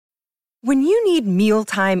When you need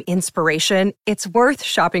mealtime inspiration, it's worth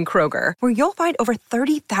shopping Kroger, where you'll find over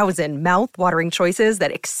 30,000 mouth-watering choices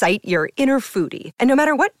that excite your inner foodie. And no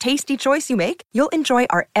matter what tasty choice you make, you'll enjoy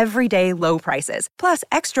our everyday low prices, plus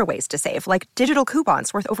extra ways to save, like digital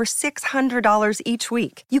coupons worth over $600 each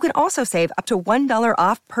week. You can also save up to $1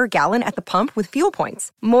 off per gallon at the pump with fuel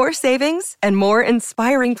points. More savings and more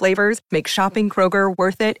inspiring flavors make shopping Kroger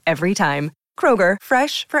worth it every time. Kroger,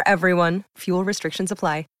 fresh for everyone. Fuel restrictions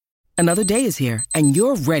apply. Another day is here, and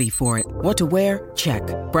you're ready for it. What to wear? Check.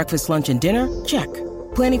 Breakfast, lunch, and dinner? Check.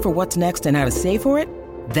 Planning for what's next and how to save for it?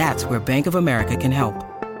 That's where Bank of America can help.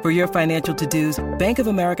 For your financial to-dos, Bank of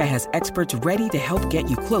America has experts ready to help get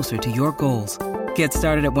you closer to your goals. Get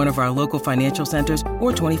started at one of our local financial centers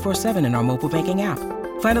or 24/7 in our mobile banking app.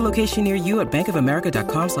 Find a location near you at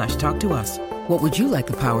bankofamerica.com/talktous. What would you like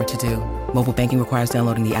the power to do? Mobile banking requires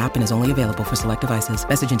downloading the app and is only available for select devices.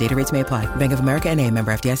 Message and data rates may apply. Bank of America N.A.,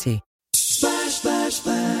 member FDIC. Splash, splash,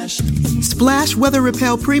 splash. Splash Weather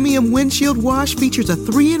Repel Premium Windshield Wash features a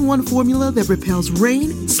 3-in-1 formula that repels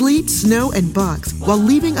rain, sleet, snow, and bugs while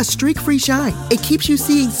leaving a streak-free shine. It keeps you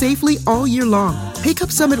seeing safely all year long. Pick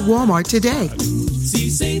up some at Walmart today. See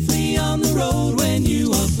safely on the road when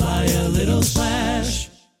you apply a little splash.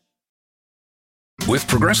 With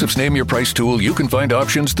Progressive's Name Your Price tool, you can find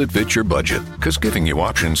options that fit your budget, because giving you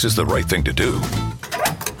options is the right thing to do.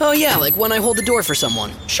 Oh yeah, like when I hold the door for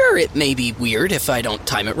someone. Sure, it may be weird if I don't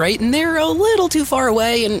time it right, and they're a little too far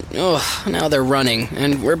away, and now they're running.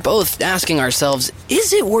 And we're both asking ourselves,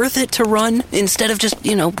 is it worth it to run instead of just,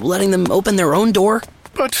 letting them open their own door?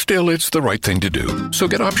 But still, it's the right thing to do. So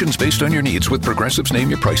get options based on your needs with Progressive's Name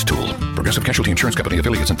Your Price tool. Progressive Casualty Insurance Company,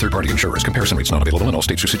 affiliates, and third-party insurers. Comparison rates not available in all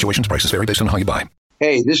states or situations. Prices vary based on how you buy.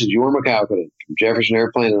 Hey, this is Jorma Kaukonen from Jefferson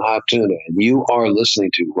Airplane and Hot Tuna, and you are listening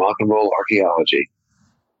to Rock and Roll Archaeology.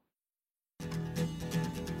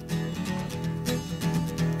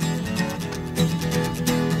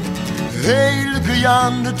 Hey, look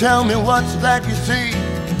yonder, tell me what's that you see?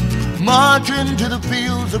 Marching to the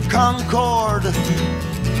fields of Concord.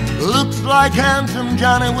 Looks like handsome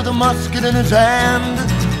Johnny with a musket in his hand,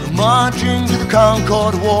 marching to the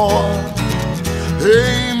Concord War.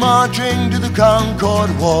 Hey, marching to the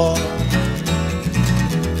Concord War.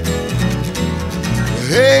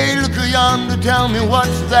 Hey, look yonder, tell me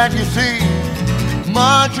what's that you see?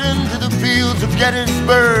 Marching to the fields of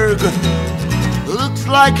Gettysburg. Looks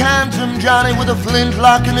like handsome Johnny with a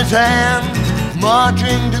flintlock in his hand,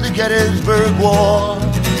 marching to the Gettysburg War.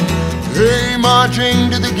 Hey,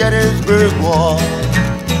 marching to the Gettysburg War.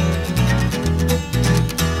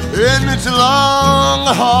 And it's a long,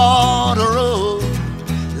 hard road.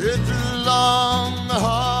 It's a long,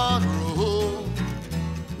 hard road.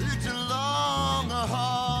 It's a long,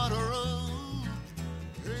 hard road.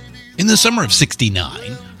 In the summer of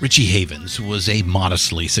 '69, Richie Havens was a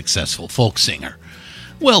modestly successful folk singer,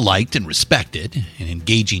 well-liked and respected, an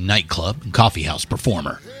engaging nightclub and coffeehouse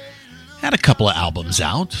performer. Had a couple of albums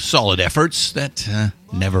out, solid efforts that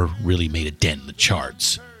never really made a dent in the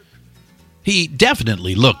charts. He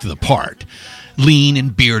definitely looked the part, lean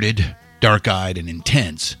and bearded, dark-eyed and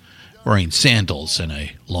intense, wearing sandals and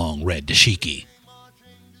a long red dashiki.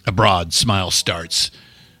 A broad smile starts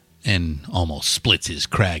and almost splits his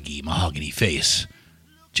craggy mahogany face,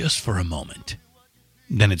 just for a moment.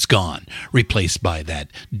 Then it's gone, replaced by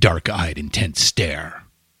that dark-eyed, intense stare.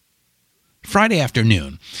 Friday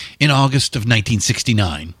afternoon, in August of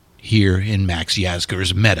 1969, here in Max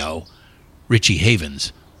Yasgur's meadow, Richie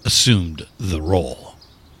Havens assumed the role.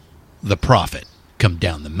 The prophet come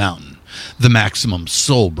down the mountain, the Maximum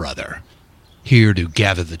Soul Brother, here to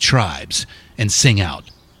gather the tribes and sing out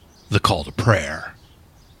the call to prayer.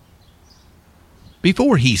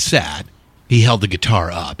 Before he sat, he held the guitar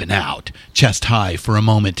up and out, chest high for a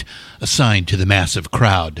moment, assigned to the massive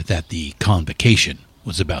crowd that the convocation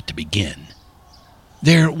was about to begin.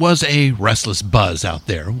 There was a restless buzz out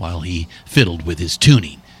there while he fiddled with his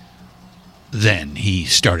tuning. Then he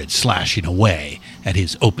started slashing away at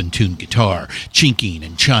his open-tuned guitar, chinking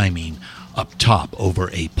and chiming up top over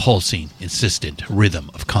a pulsing, insistent rhythm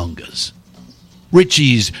of congas.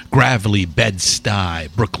 Richie's gravelly Bed-Stuy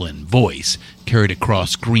Brooklyn voice carried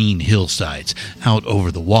across green hillsides, out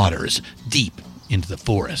over the waters, deep into the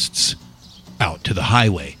forests, out to the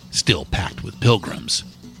highway still packed with pilgrims.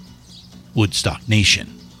 Woodstock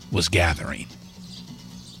Nation was gathering.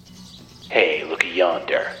 Hey, look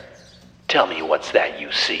yonder. Tell me what's that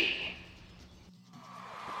you see?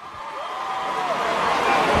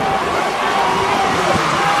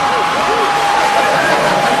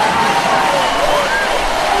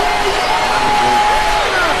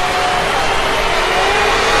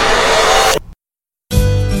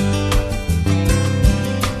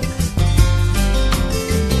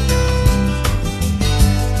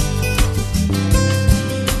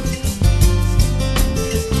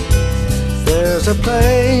 a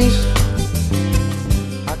place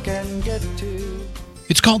I can get to.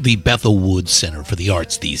 It's called the Bethel Woods Center for the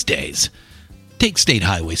Arts these days. Take State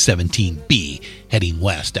Highway 17B heading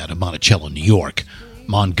west out of Monticello, New York,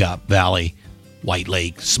 Mongop Valley, White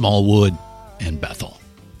Lake, Smallwood, and Bethel.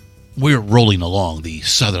 We're rolling along the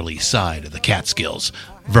southerly side of the Catskills,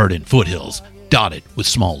 verdant foothills dotted with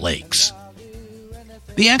small lakes.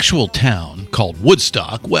 The actual town, called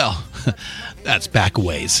Woodstock, well, that's back a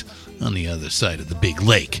ways on the other side of the big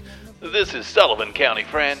lake. This is Sullivan County,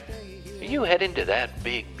 friend. Are you heading to that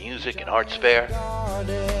big music and arts fair?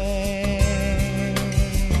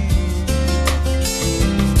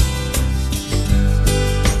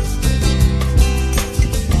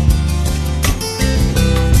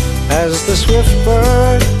 As the swift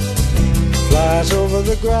bird flies over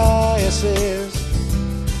the grasses,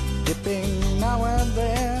 dipping now and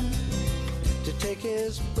then to take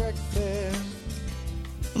his breakfast.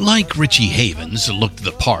 Like Richie Havens looked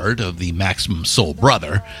the part of the Maximum Soul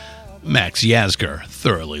brother, Max Yasgur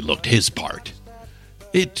thoroughly looked his part.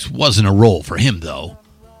 It wasn't a role for him, though.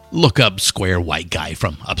 Look up square white guy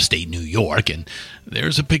from upstate New York, and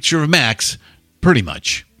there's a picture of Max, pretty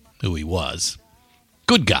much who he was.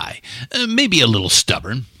 Good guy, maybe a little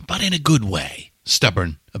stubborn, but in a good way.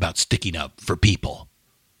 Stubborn about sticking up for people.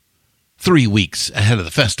 3 weeks ahead of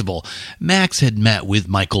the festival, Max had met with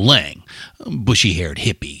Michael Lang, a bushy-haired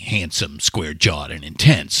hippie, handsome, square-jawed, and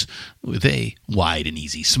intense, with a wide and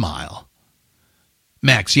easy smile.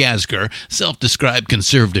 Max Yasgur, self-described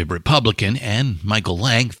conservative Republican, and Michael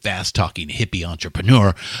Lang, fast-talking hippie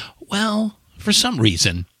entrepreneur, well, for some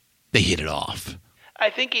reason, they hit it off.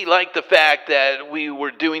 I think he liked the fact that we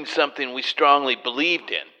were doing something we strongly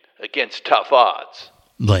believed in, against tough odds,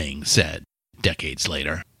 Lang said decades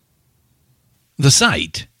later. The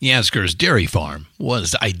site, Yasgur's dairy farm,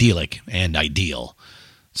 was idyllic and ideal.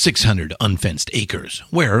 600 unfenced acres,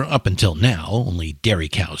 where, up until now, only dairy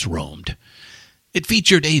cows roamed. It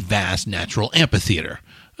featured a vast natural amphitheater,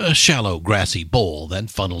 a shallow grassy bowl that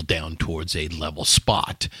funneled down towards a level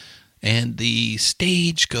spot, and the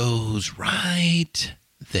stage goes right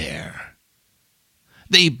there.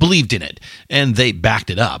 They believed in it, and they backed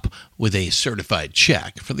it up with a certified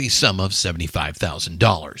check for the sum of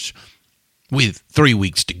 $75,000. With 3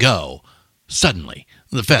 weeks to go, suddenly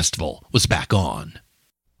the festival was back on.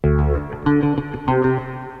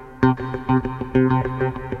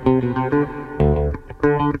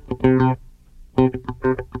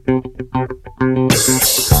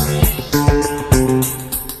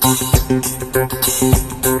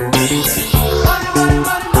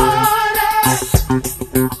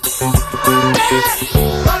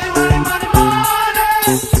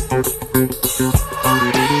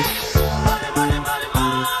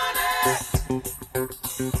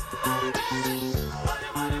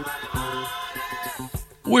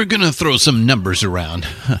 We're going to throw some numbers around.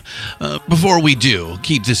 Before we do,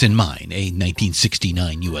 keep this in mind. A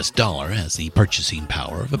 1969 U.S. dollar has the purchasing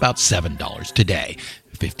power of about $7 today,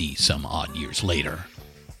 50-some-odd years later.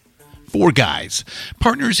 4 guys,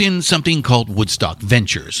 partners in something called Woodstock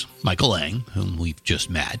Ventures. Michael Lang, whom we've just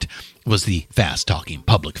met, was the fast-talking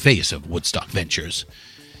public face of Woodstock Ventures.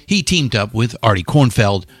 He teamed up with Artie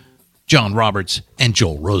Kornfeld, John Roberts, and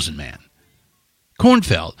Joel Rosenman.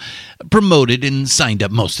 Kornfeld promoted and signed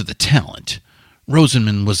up most of the talent.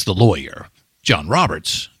 Rosenman was the lawyer. John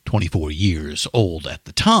Roberts, 24 years old at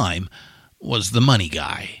the time, was the money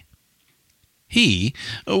guy. He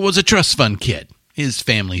was a trust fund kid. His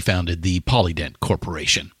family founded the Polydent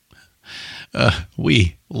Corporation.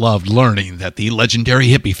 We loved learning that the legendary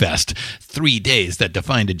Hippie Fest, 3 days that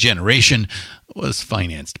defined a generation, was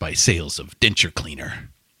financed by sales of denture cleaner.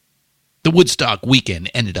 The Woodstock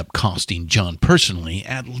weekend ended up costing John personally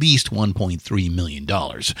at least $1.3 million.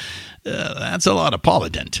 That's a lot of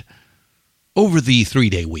Polydent. Over the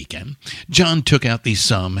 3-day weekend, John took out the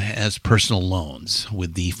sum as personal loans,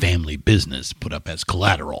 with the family business put up as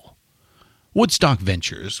collateral. Woodstock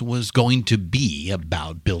Ventures was going to be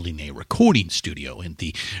about building a recording studio in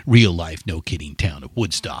the real-life, no-kidding town of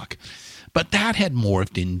Woodstock. But that had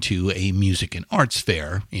morphed into a music and arts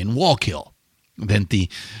fair in Wallkill. Then the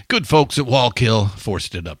good folks at Wallkill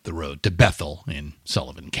forced it up the road to Bethel in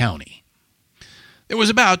Sullivan County. There was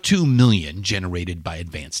about $2 million generated by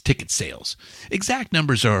advanced ticket sales. Exact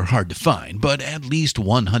numbers are hard to find, but at least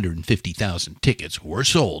 150,000 tickets were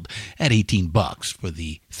sold at $18 for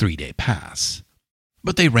the 3-day pass.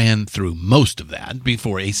 But they ran through most of that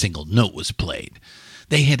before a single note was played.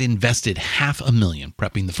 They had invested $500,000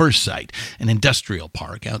 prepping the first site, an industrial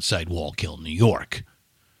park outside Wallkill, New York.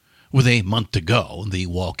 With a month to go, the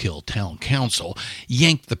Wallkill Town Council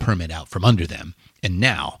yanked the permit out from under them And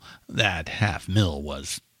now that $500,000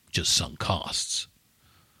 was just sunk costs.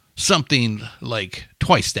 Something like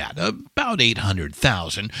twice that, about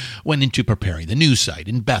 $800,000, went into preparing the new site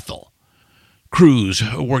in Bethel. Crews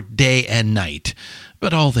worked day and night,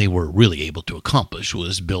 but all they were really able to accomplish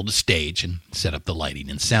was build a stage and set up the lighting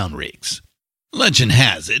and sound rigs. Legend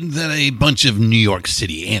has it that a bunch of New York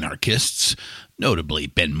City anarchists, notably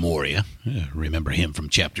Ben Moria, remember him from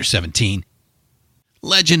Chapter 17,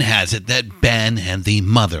 legend has it that Ben and the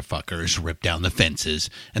motherfuckers ripped down the fences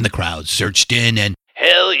and the crowd surged in and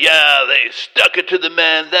hell yeah, they stuck it to the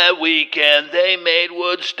man that weekend. They made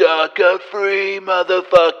Woodstock a free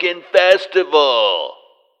motherfucking festival.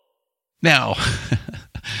 Now,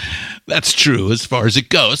 that's true as far as it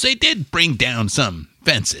goes. They did bring down some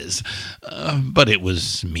fences, but it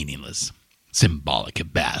was meaningless, symbolic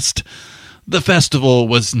at best. The festival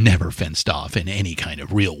was never fenced off in any kind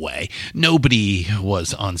of real way. Nobody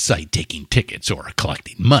was on site taking tickets or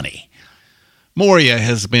collecting money. Moria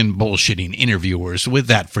has been bullshitting interviewers with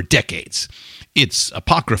that for decades. It's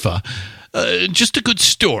apocrypha, just a good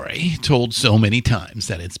story told so many times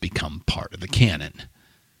that it's become part of the canon.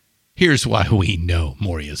 Here's why we know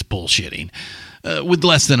Moria's bullshitting. With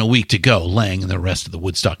less than a week to go, Lang and the rest of the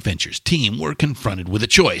Woodstock Ventures team were confronted with a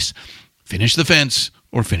choice: finish the fence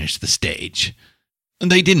or finish the stage.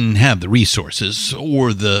 They didn't have the resources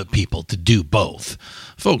or the people to do both.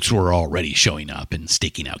 Folks were already showing up and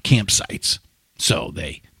staking out campsites. So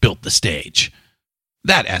they built the stage.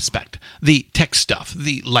 That aspect, the tech stuff,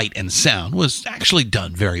 the light and sound, was actually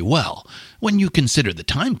done very well. When you consider the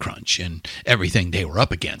time crunch and everything they were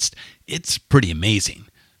up against, it's pretty amazing.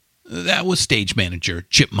 That was stage manager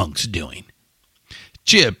Chip Monk's doing.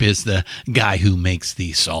 Chip is the guy who makes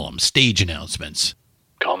the solemn stage announcements.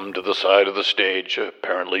 Come to the side of the stage.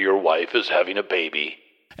 Apparently your wife is having a baby.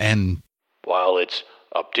 And while it's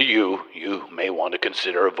up to you, you may want to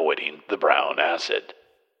consider avoiding the brown acid.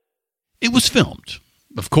 It was filmed,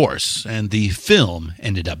 of course, and the film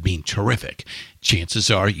ended up being terrific.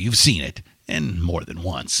 Chances are you've seen it, and more than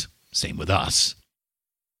once. Same with us.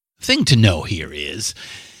 Thing to know here is,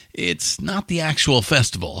 it's not the actual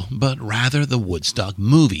festival, but rather the Woodstock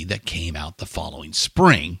movie that came out the following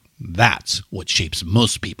spring. That's what shapes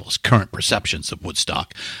most people's current perceptions of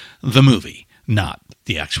Woodstock. The movie, not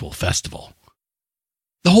the actual festival.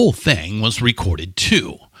 The whole thing was recorded,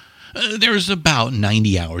 too. There's about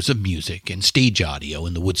 90 hours of music and stage audio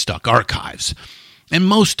in the Woodstock archives, and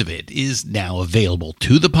most of it is now available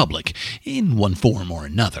to the public in one form or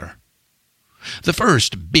another. The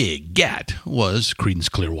first big get was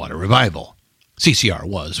Creedence Clearwater Revival. CCR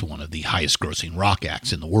was one of the highest-grossing rock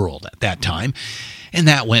acts in the world at that time, and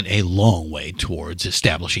that went a long way towards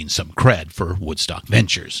establishing some cred for Woodstock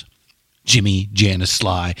Ventures. Jimmy, Janis,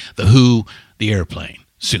 Sly, The Who, The Airplane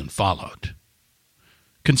soon followed.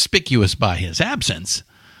 Conspicuous by his absence,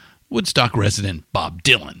 Woodstock resident Bob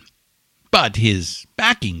Dylan. But his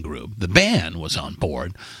backing group, the band, was on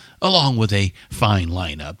board, along with a fine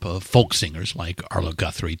lineup of folk singers like Arlo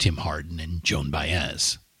Guthrie, Tim Hardin, and Joan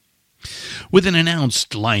Baez. With an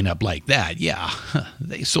announced lineup like that, yeah,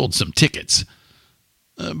 they sold some tickets.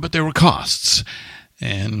 But there were costs,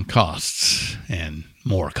 and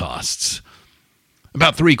more costs.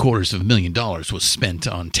 About $750,000 was spent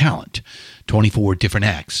on talent. 24 different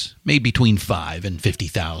acts, made between $5,000 and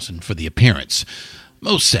 $50,000 for the appearance.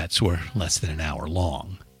 Most sets were less than an hour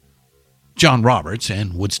long. John Roberts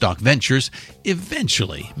and Woodstock Ventures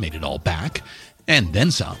eventually made it all back, and then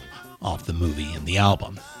some, off the movie and the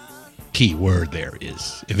album. Key word there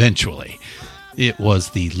is eventually. It was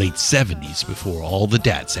the late 70s before all the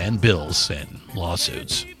debts and bills and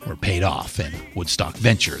lawsuits were paid off, and Woodstock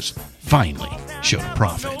Ventures finally showed a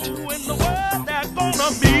profit.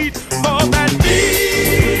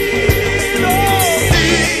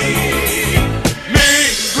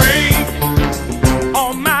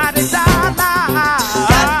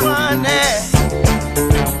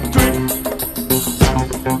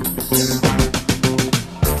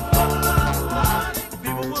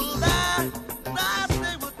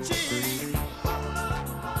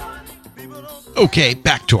 Okay,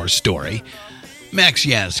 back to our story. Max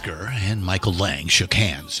Yasgur and Michael Lang shook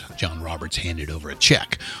hands. John Roberts handed over a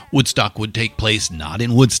check. Woodstock would take place not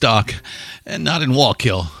in Woodstock and not in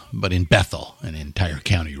Wallkill, but in Bethel, an entire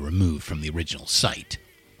county removed from the original site.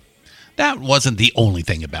 That wasn't the only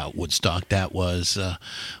thing about Woodstock that was,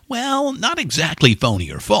 not exactly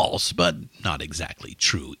phony or false, but not exactly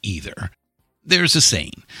true either. There's a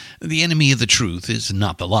saying, the enemy of the truth is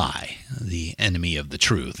not the lie. The enemy of the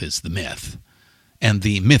truth is the myth. And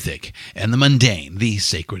the mythic and the mundane, the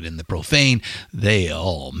sacred and the profane, they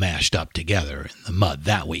all mashed up together in the mud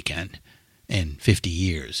that weekend. and 50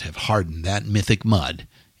 years have hardened that mythic mud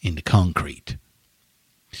into concrete.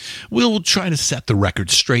 We'll try to set the record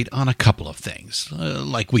straight on a couple of things,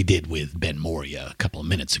 like we did with Ben Moria a couple of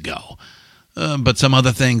minutes ago. But some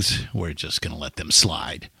other things, we're just going to let them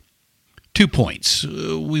slide. 2 points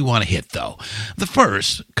we want to hit, though. The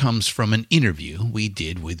first comes from an interview we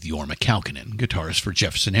did with Jorma Kaukonen, guitarist for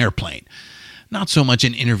Jefferson Airplane. Not so much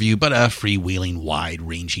an interview, but a freewheeling,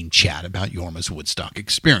 wide-ranging chat about Jorma's Woodstock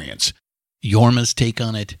experience. Jorma's take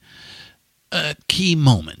on it? Key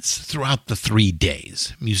moments throughout the 3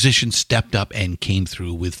 days. Musicians stepped up and came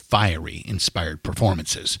through with fiery, inspired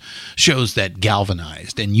performances. Shows that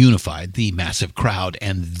galvanized and unified the massive crowd,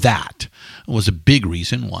 and that was a big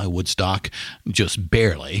reason why Woodstock, just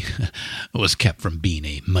barely, was kept from being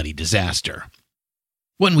a muddy disaster.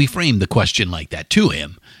 When we framed the question like that to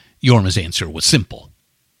him, Jorma's answer was simple.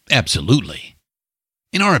 Absolutely.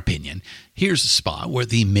 In our opinion, here's a spot where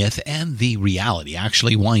the myth and the reality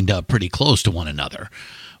actually wind up pretty close to one another.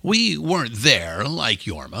 We weren't there, like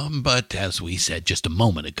Jorma, but as we said just a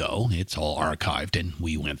moment ago, it's all archived and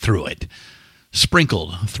we went through it.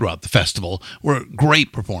 Sprinkled throughout the festival were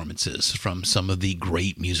great performances from some of the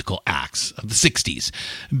great musical acts of the 60s.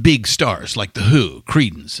 Big stars like The Who,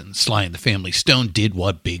 Creedence, and Sly and the Family Stone did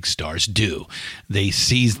what big stars do. They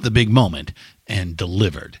seized the big moment and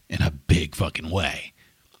delivered in a big fucking way.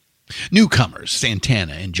 Newcomers,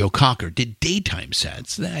 Santana and Joe Cocker, did daytime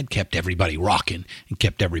sets that kept everybody rocking and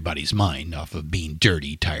kept everybody's mind off of being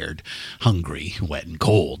dirty, tired, hungry, wet, and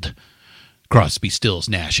cold. Crosby, Stills,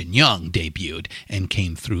 Nash & Young debuted and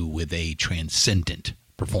came through with a transcendent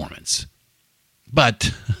performance.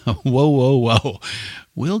 But, whoa,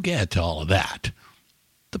 we'll get to all of that.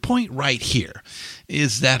 The point right here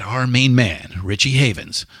is that our main man, Richie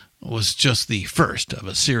Havens, was just the first of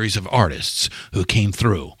a series of artists who came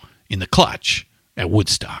through in the clutch at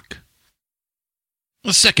Woodstock.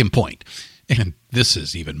 The second point, and this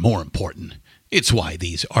is even more important, it's why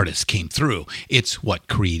these artists came through. It's what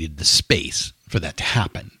created the space for that to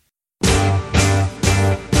happen.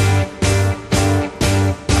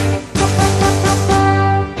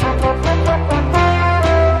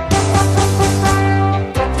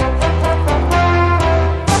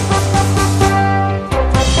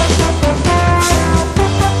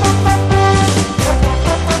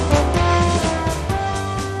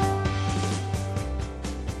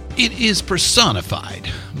 It is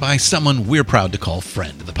personified by someone we're proud to call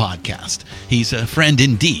friend of the podcast. He's a friend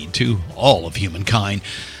indeed to all of humankind,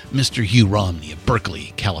 Mr. Hugh Romney of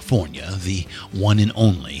Berkeley, California, the one and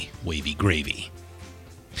only Wavy Gravy.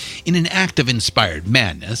 In an act of inspired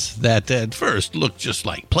madness that at first looked just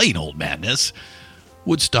like plain old madness,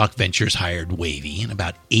 Woodstock Ventures hired Wavy and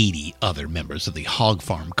about 80 other members of the Hog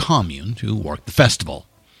Farm commune to work the festival.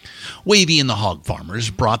 Wavy and the hog farmers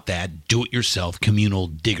brought that do-it-yourself communal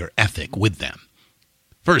digger ethic with them.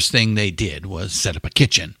 First thing they did was set up a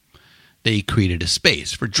kitchen. They created a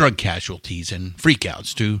space for drug casualties and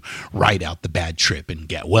freakouts to ride out the bad trip and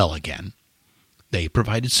get well again. They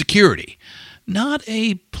provided security. Not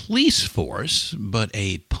a police force, but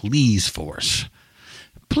a please force.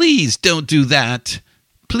 Please don't do that.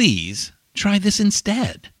 Please try this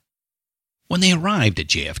instead. When they arrived at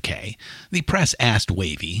JFK, the press asked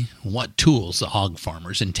Wavy what tools the hog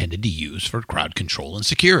farmers intended to use for crowd control and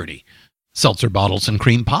security. Seltzer bottles and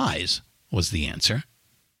cream pies, was the answer.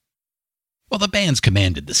 While the bands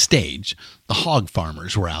commanded the stage, the hog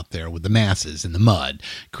farmers were out there with the masses in the mud,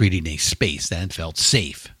 creating a space that felt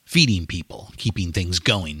safe, feeding people, keeping things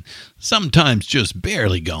going, sometimes just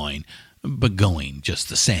barely going, but going just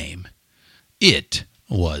the same. It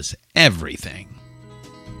was everything.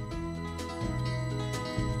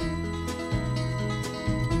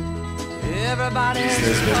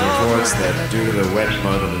 There's been reports that due to the wet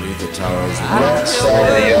mud underneath the towers, the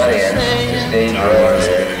audience is dangerous.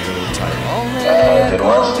 If it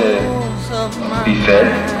wants to be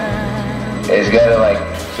fed, it's got to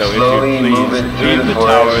slowly move it through the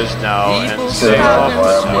forest now and to the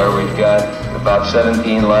platform where we've got about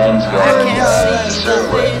 17 lines going to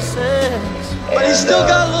serve with. But he's still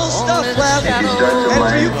got a little stuff left. And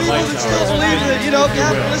for you people that still believe that,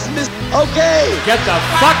 capitalism is okay. Get the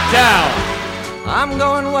fuck down. I'm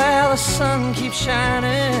going where the sun keeps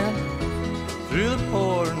shining through the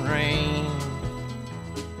pouring rain.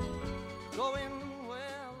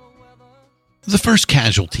 The first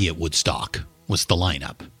casualty at Woodstock was the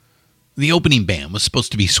lineup. The opening band was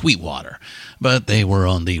supposed to be Sweetwater, but they were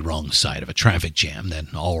on the wrong side of a traffic jam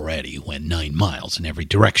that already went 9 miles in every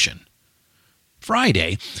direction.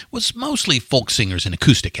 Friday was mostly folk singers and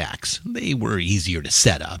acoustic acts. They were easier to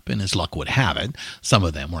set up, and as luck would have it, some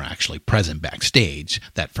of them were actually present backstage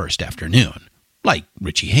that first afternoon, like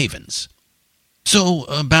Richie Havens. So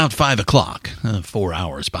about 5 o'clock, 4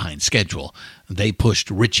 hours behind schedule, they pushed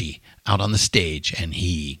Richie out on the stage and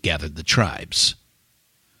he gathered the tribes.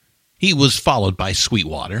 He was followed by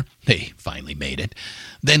Sweetwater. They finally made it.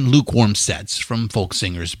 Then lukewarm sets from folk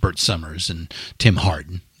singers Bert Summers and Tim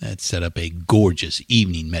Hardin that set up a gorgeous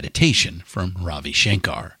evening meditation from Ravi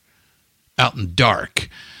Shankar. Out in dark,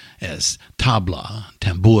 as tabla,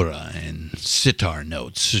 tambura, and sitar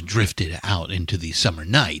notes drifted out into the summer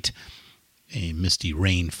night, a misty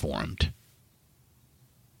rain formed.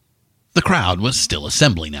 The crowd was still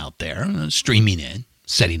assembling out there, streaming in,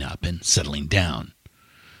 setting up, and settling down.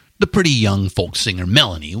 The pretty young folk singer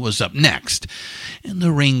Melanie was up next, and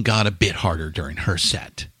the rain got a bit harder during her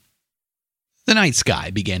set. The night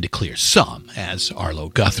sky began to clear some as Arlo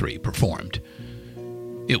Guthrie performed.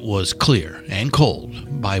 It was clear and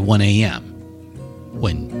cold by 1 a.m.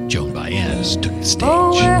 when Joan Baez took the stage.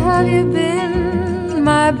 Oh, where have you been,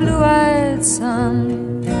 my blue-eyed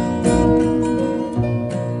son?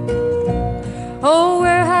 Oh,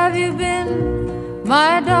 where have you been,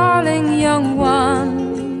 my darling young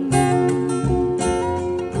one?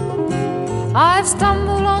 I've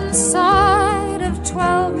stumbled on the side of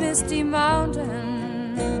 12 misty mountains.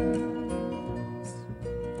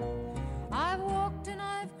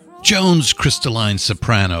 Joan's crystalline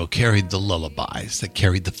soprano carried the lullabies that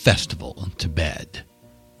carried the festival to bed.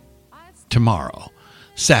 Tomorrow,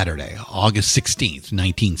 Saturday, August 16th,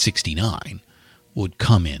 1969, would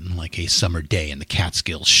come in like a summer day in the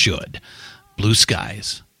Catskills should. Blue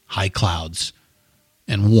skies, high clouds,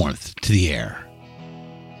 and warmth to the air.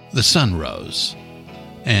 The sun rose,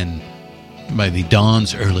 and by the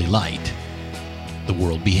dawn's early light, the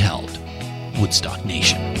world beheld Woodstock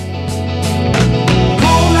Nation.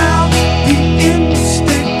 Call out the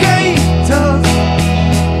instigators,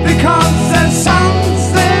 because there's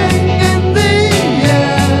something in the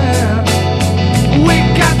air. We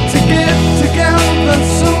got to get together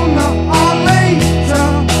sooner or later,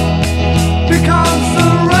 because the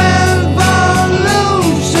revolution's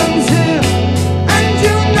here, and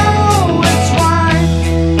you know it's right.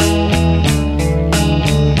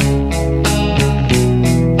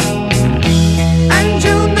 And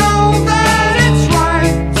you know that it's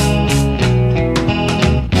right.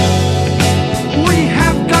 We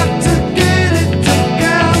have got to get it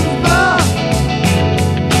together.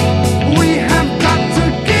 We have got to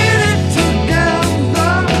get it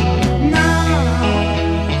together now.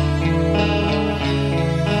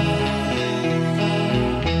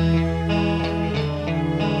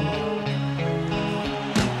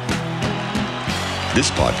 This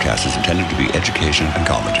podcast is intended to be education and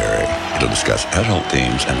commentary. It'll discuss adult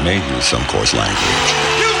themes and may use some coarse language.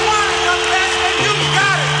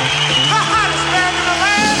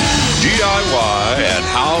 DIY and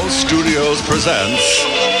House Studios presents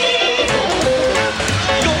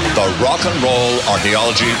the Rock and Roll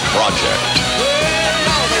Archaeology Project.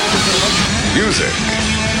 Music.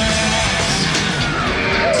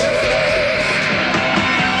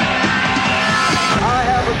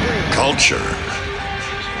 Culture.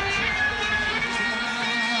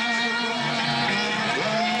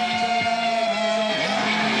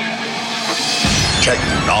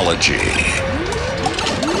 Technology.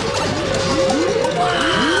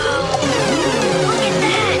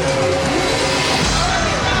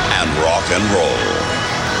 And rock and roll.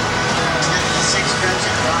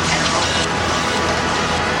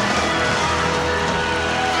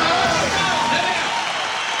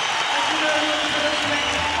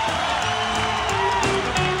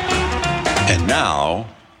 And now,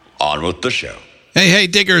 on with the show. Hey,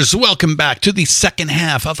 diggers, welcome back to the second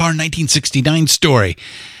half of our 1969 story.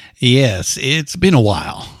 Yes, it's been a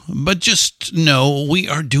while, but just know we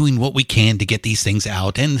are doing what we can to get these things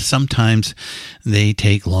out, and sometimes they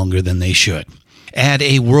take longer than they should. Add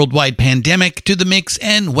a worldwide pandemic to the mix,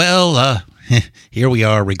 and, well, here we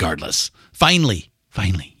are regardless. Finally,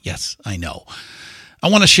 yes, I know. I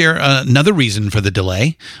want to share another reason for the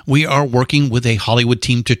delay. We are working with a Hollywood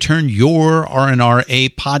team to turn your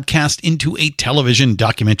RNRA podcast into a television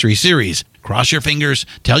documentary series. Cross your fingers,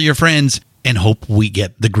 tell your friends, and hope we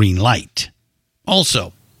get the green light.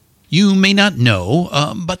 Also, you may not know,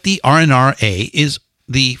 but the RNRA is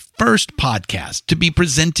the first podcast to be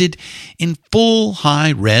presented in full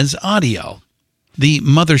high-res audio. The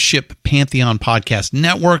Mothership Pantheon Podcast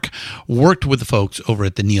Network worked with the folks over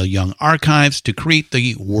at the Neil Young Archives to create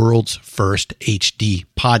the world's first HD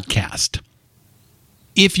podcast.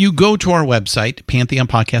 If you go to our website,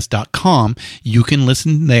 pantheonpodcast.com, you can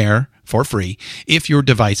listen there for free if your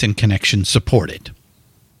device and connection support it.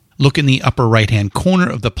 Look in the upper right-hand corner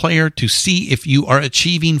of the player to see if you are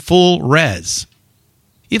achieving full res.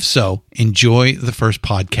 If so, enjoy the first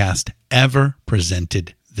podcast ever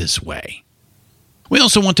presented this way. We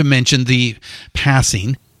also want to mention the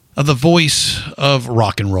passing of the voice of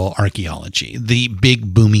rock and roll archaeology, the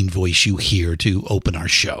big booming voice you hear to open our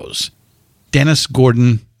shows. Dennis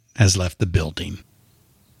Gordon has left the building.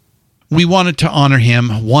 We wanted to honor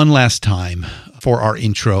him one last time for our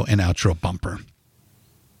intro and outro bumper.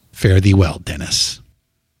 Fare thee well, Dennis.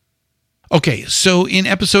 Okay, so in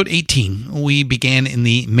episode 18, we began in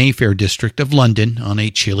the Mayfair district of London on a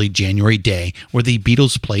chilly January day where the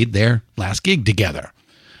Beatles played their last gig together.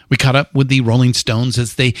 We caught up with the Rolling Stones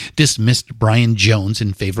as they dismissed Brian Jones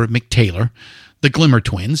in favor of Mick Taylor. The Glimmer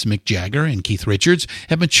twins, Mick Jagger and Keith Richards,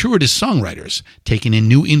 have matured as songwriters, taken in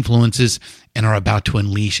new influences, and are about to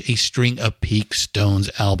unleash a string of peak Stones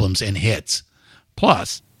albums and hits.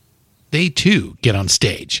 Plus, they too get on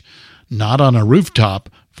stage, not on a rooftop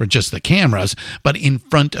for just the cameras, but in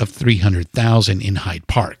front of 300,000 in Hyde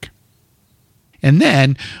Park. And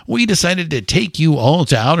then we decided to take you all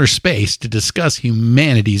to outer space to discuss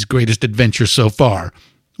humanity's greatest adventure so far,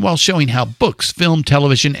 while showing how books, film,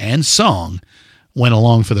 television, and song went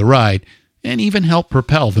along for the ride and even helped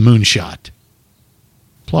propel the moonshot.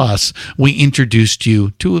 Plus, we introduced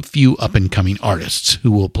you to a few up-and-coming artists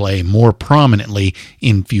who will play more prominently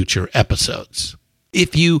in future episodes.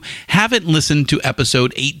 If you haven't listened to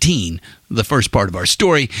episode 18, the first part of our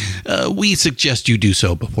story, we suggest you do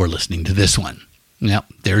so before listening to this one. Now,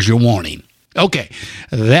 there's your warning. Okay,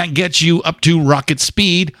 that gets you up to rocket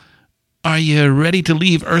speed. Are you ready to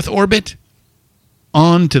leave Earth orbit?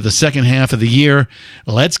 On to the second half of the year.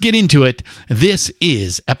 Let's get into it. This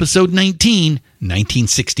is episode 19,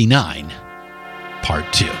 1969, part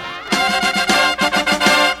 2.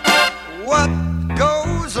 What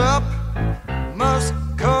goes up must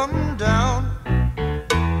come down.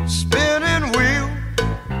 Spinning wheel,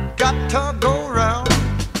 got to go round.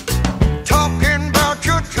 Talking about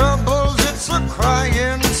your troubles, it's a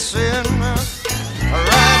crying sin.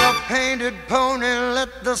 Ride a painted pony,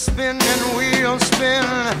 let the spinning wheel spin.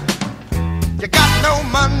 You got no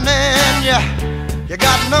money and you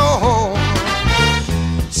got no home.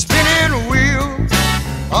 Spinning wheel,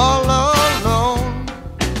 all alone.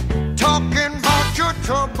 Talking about your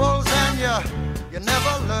troubles and you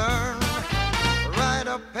never learn. Ride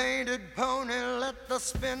a painted pony, let the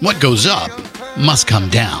spinning What goes up must come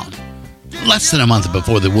down. Less than a month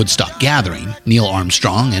before the Woodstock gathering, Neil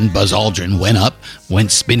Armstrong and Buzz Aldrin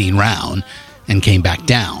went spinning round, and came back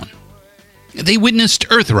down. They witnessed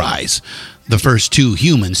Earthrise, the first two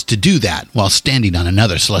humans to do that while standing on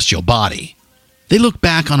another celestial body. They looked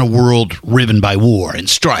back on a world riven by war and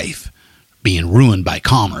strife, being ruined by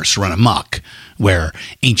commerce run amok, where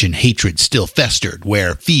ancient hatred still festered,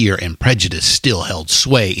 where fear and prejudice still held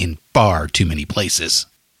sway in far too many places.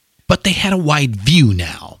 But they had a wide view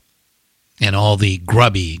now, and all the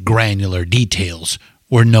grubby, granular details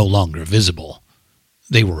were no longer visible.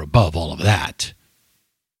 They were above all of that.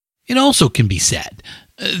 It also can be said,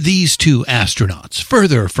 these two astronauts,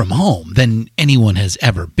 further from home than anyone has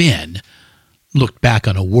ever been, looked back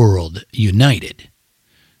on a world united.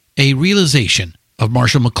 A realization of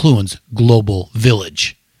Marshall McLuhan's global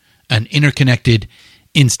village, an interconnected,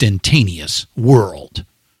 instantaneous world.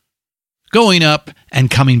 Going up and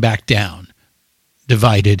coming back down,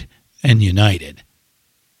 divided and united.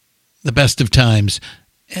 The best of times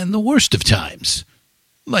and the worst of times,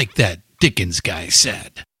 like that Dickens guy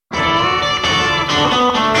said.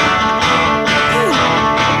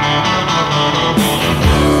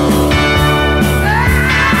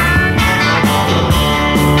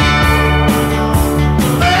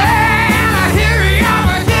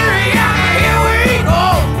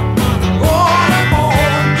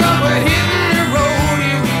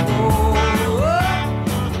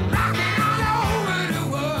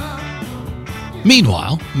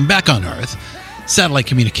 Meanwhile, back on Earth, satellite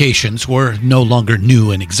communications were no longer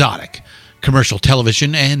new and exotic. Commercial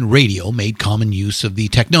television and radio made common use of the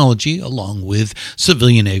technology along with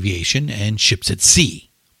civilian aviation and ships at sea.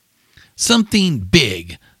 Something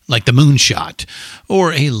big, like the moonshot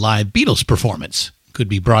or a live Beatles performance, could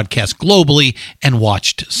be broadcast globally and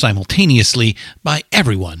watched simultaneously by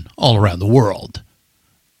everyone all around the world.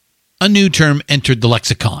 A new term entered the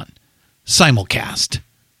lexicon: simulcast.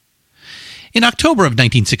 In October of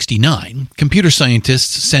 1969, computer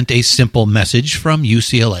scientists sent a simple message from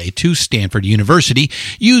UCLA to Stanford University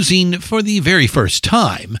using, for the very first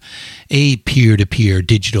time, a peer-to-peer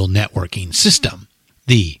digital networking system,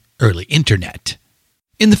 the early internet.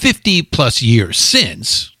 In the 50-plus years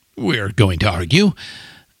since, we're going to argue,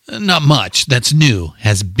 not much that's new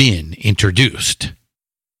has been introduced.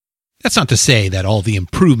 That's not to say that all the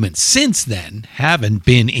improvements since then haven't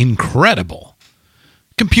been incredible.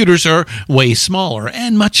 Computers are way smaller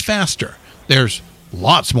and much faster. There's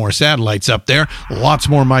lots more satellites up there, lots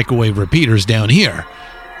more microwave repeaters down here.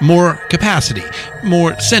 More capacity,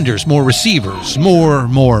 more senders, more receivers, more.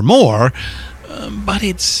 But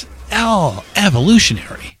it's all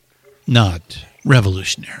evolutionary, not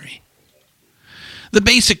revolutionary. The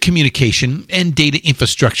basic communication and data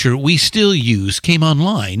infrastructure we still use came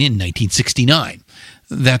online in 1969.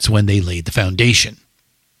 That's when they laid the foundation.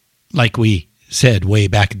 Like we said way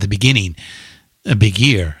back at the beginning, a big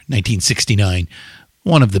year, 1969,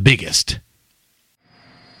 one of the biggest.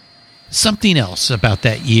 Something else about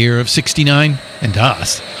that year of 69 and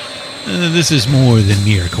us, this is more than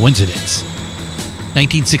mere coincidence.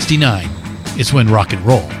 1969 is when rock and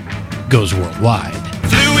roll goes worldwide.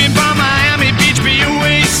 Flew in from Miami Beach,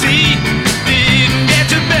 BUAC. Didn't get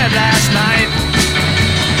to bed last night.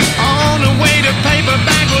 On the way to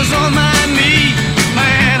paperback was on my knee.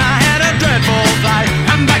 Man, I had a dreadful flight.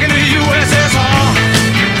 I'm back in the USSR.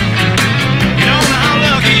 You don't know how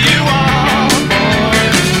lucky you are,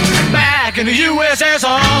 boy. Back in the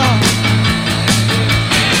USSR.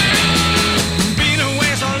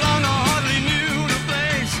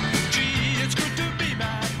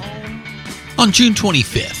 On June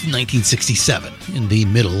 25th, 1967, in the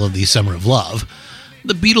middle of the Summer of Love,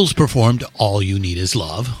 the Beatles performed All You Need Is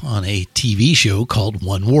Love on a TV show called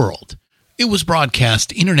One World. It was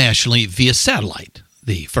broadcast internationally via satellite,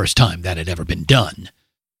 the first time that had ever been done.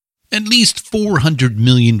 At least 400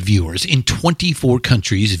 million viewers in 24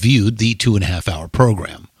 countries viewed the 2.5-hour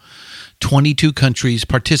program. 22 countries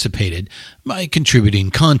participated by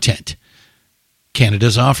contributing content.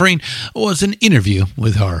 Canada's offering was an interview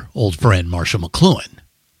with our old friend Marshall McLuhan.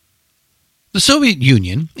 The Soviet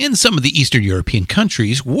Union and some of the Eastern European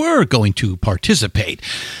countries were going to participate,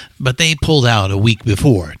 but they pulled out a week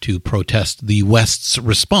before to protest the West's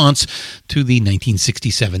response to the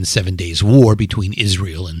 1967 Seven Days War between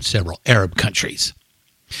Israel and several Arab countries.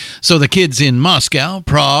 So the kids in Moscow,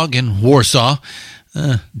 Prague, and Warsaw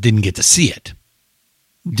didn't get to see it.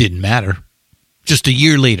 Didn't matter. Just a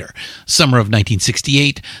year later, summer of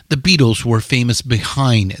 1968, the Beatles were famous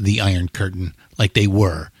behind the Iron Curtain like they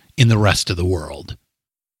were in the rest of the world.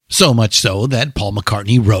 So much so that Paul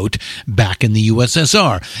McCartney wrote Back in the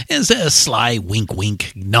USSR as a sly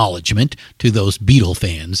wink-wink acknowledgement to those Beatle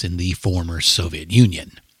fans in the former Soviet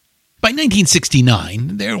Union. By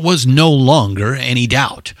 1969, there was no longer any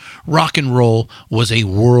doubt. Rock and roll was a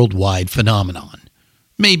worldwide phenomenon.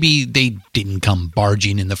 Maybe they didn't come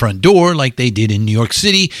barging in the front door like they did in New York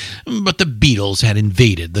City, but the Beatles had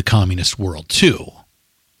invaded the communist world too.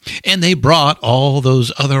 And they brought all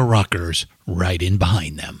those other rockers right in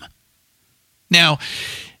behind them. Now,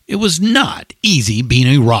 it was not easy being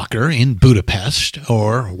a rocker in Budapest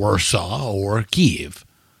or Warsaw or Kiev.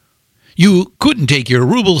 You couldn't take your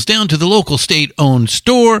rubles down to the local state-owned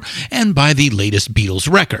store and buy the latest Beatles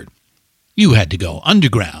record. You had to go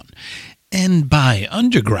underground. And by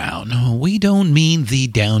underground, we don't mean the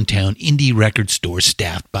downtown indie record store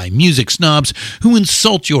staffed by music snobs who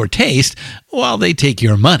insult your taste while they take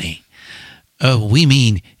your money. We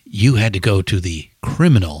mean you had to go to the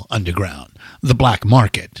criminal underground, the black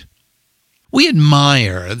market. We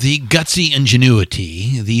admire the gutsy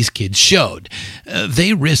ingenuity these kids showed.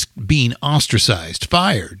 They risked being ostracized,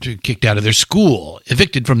 fired, kicked out of their school,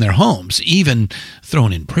 evicted from their homes, even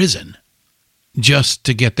thrown in prison, just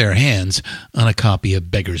to get their hands on a copy of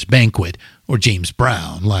Beggar's Banquet or James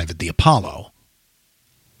Brown live at the Apollo.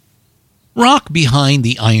 Rock behind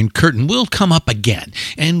the Iron Curtain will come up again,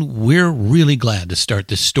 and we're really glad to start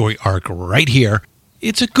this story arc right here.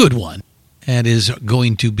 It's a good one, and is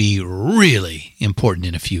going to be really important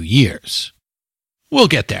in a few years. We'll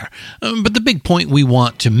get there, but the big point we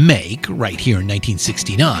want to make right here in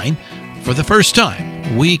 1969, for the first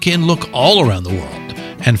time, we can look all around the world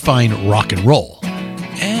and find rock and roll,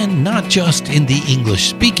 and not just in the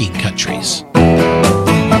English-speaking countries.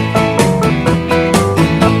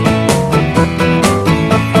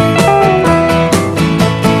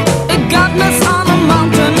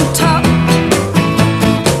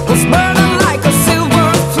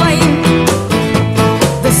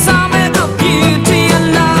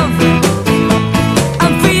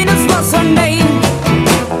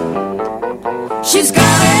 She's got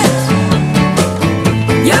it.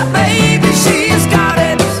 Yeah, baby, she's got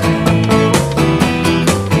it.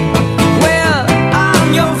 Well, I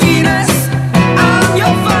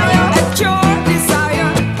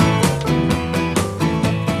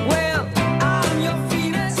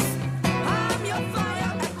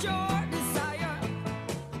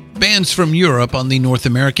Bands from Europe on the North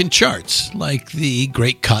American charts, like the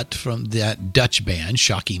great cut from that Dutch band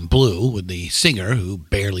Shocking Blue with the singer who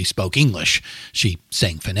barely spoke English. She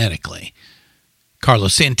sang phonetically.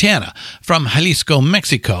 Carlos Santana from Jalisco,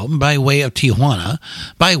 Mexico, by way of Tijuana,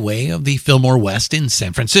 by way of the Fillmore West in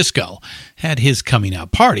San Francisco, had his coming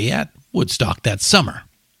out party at Woodstock that summer.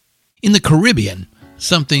 In the Caribbean,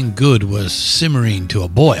 something good was simmering to a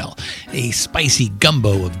boil, a spicy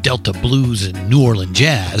gumbo of Delta blues and New Orleans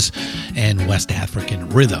jazz and West African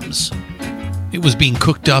rhythms. It was being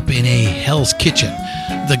cooked up in a Hell's Kitchen,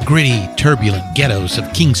 the gritty, turbulent ghettos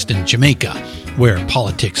of Kingston, Jamaica, where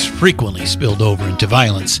politics frequently spilled over into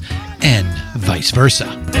violence, and vice versa.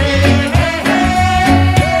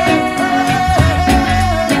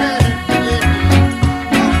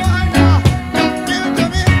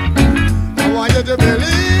 I want you to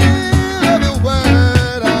believe every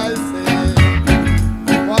word I say.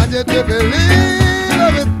 I want you to believe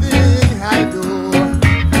everything I do.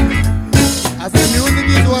 I say music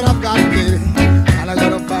is what I've got, baby, and I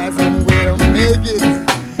gotta find some way to make it.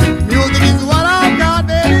 Music is what I've got,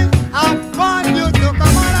 baby. I want you to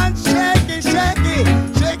come on and shake it, shake it,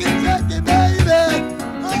 shake it, shake it, baby.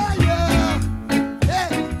 Oh yeah.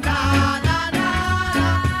 Hey. Na, na, na.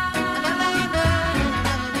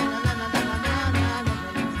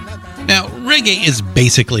 Now, reggae is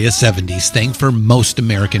basically a 70s thing for most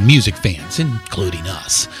American music fans, including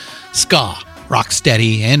us. Ska,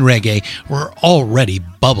 rocksteady, and reggae were already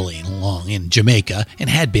bubbling along in Jamaica and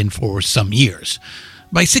had been for some years.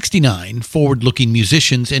 By '69, forward-looking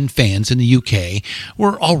musicians and fans in the UK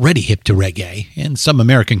were already hip to reggae, and some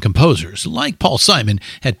American composers, like Paul Simon,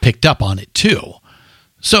 had picked up on it too.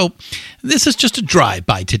 So, this is just a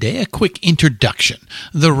drive-by today, a quick introduction,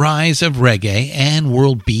 the rise of reggae and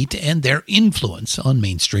world beat and their influence on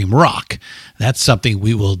mainstream rock. That's something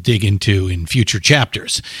we will dig into in future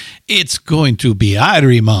chapters. It's going to be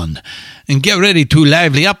airy, man, and get ready to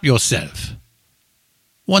lively up yourself.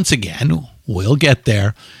 Once again, we'll get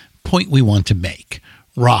there. Point we want to make.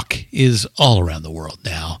 Rock is all around the world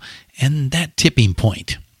now, and that tipping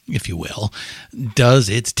point, if you will, does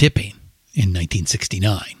its tipping in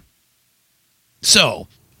 1969. So,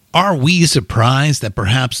 are we surprised that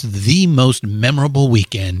perhaps the most memorable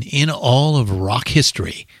weekend in all of rock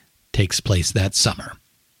history takes place that summer?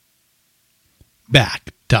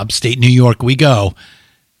 Back to upstate New York we go.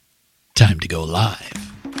 Time to go live.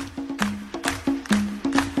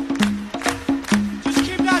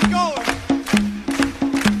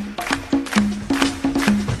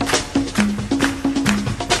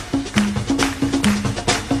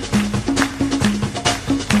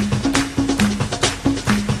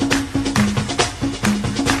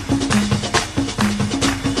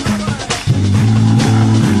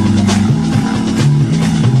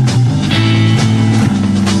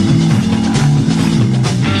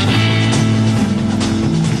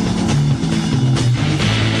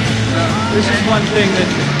 One thing that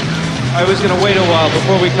I was going to wait a while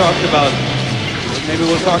before we talked about. Maybe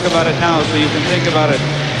we'll talk about it now so you can think about it.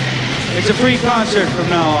 It's a free concert from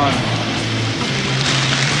now on.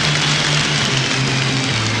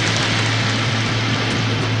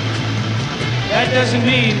 That doesn't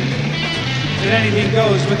mean that anything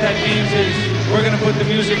goes. What that means is we're going to put the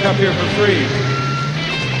music up here for free.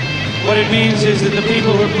 What it means is that the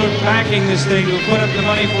people who are backing this thing, who put up the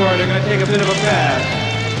money for it, are going to take a bit of a bath.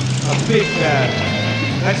 A big bad.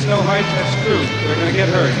 That's no hype, that's true. They're going to get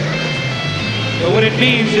hurt. But what it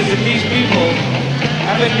means is that these people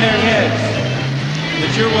have it in their heads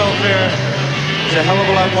that your welfare is a hell of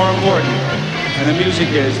a lot more important, and the music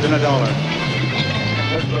is, than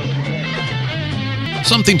 $1.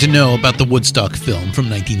 Something to know about the Woodstock film from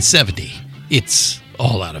 1970. It's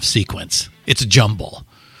all out of sequence. It's a jumble.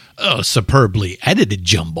 A superbly edited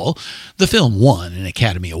jumble. The film won an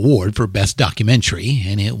Academy Award for Best Documentary,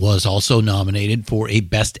 and it was also nominated for a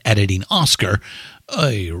Best Editing Oscar,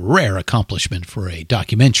 a rare accomplishment for a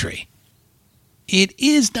documentary. It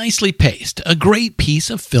is nicely paced, a great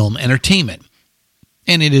piece of film entertainment,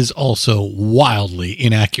 and it is also wildly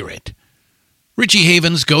inaccurate. Richie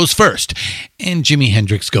Havens goes first, and Jimi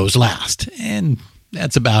Hendrix goes last, and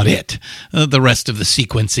that's about it. The rest of the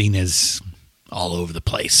sequencing is all over the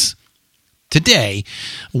place. Today,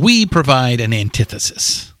 we provide an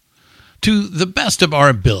antithesis. To the best of our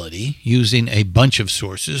ability, using a bunch of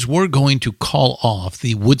sources, we're going to call off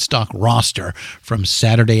the Woodstock roster from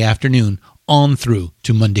Saturday afternoon on through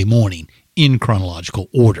to Monday morning in chronological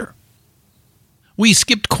order. We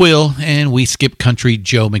skipped Quill and we skipped Country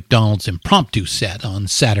Joe McDonald's impromptu set on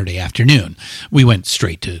Saturday afternoon. We went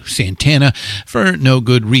straight to Santana for no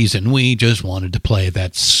good reason. We just wanted to play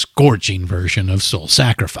that scorching version of Soul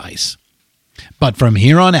Sacrifice. But from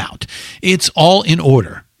here on out, it's all in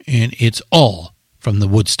order, and it's all from the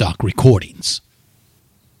Woodstock recordings.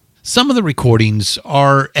 Some of the recordings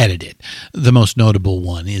are edited. The most notable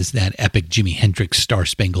one is that epic Jimi Hendrix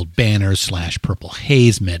Star-Spangled Banner / Purple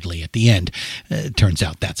Haze medley at the end. Turns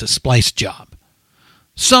out that's a splice job.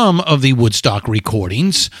 Some of the Woodstock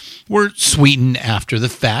recordings were sweetened after the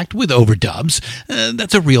fact with overdubs.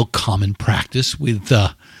 That's a real common practice with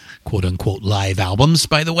quote-unquote live albums,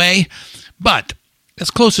 by the way. But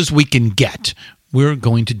as close as we can get, we're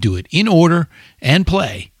going to do it in order and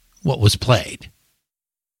play what was played.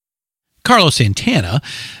 Carlos Santana,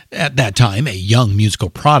 at that time a young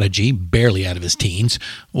musical prodigy, barely out of his teens,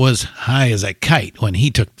 was high as a kite when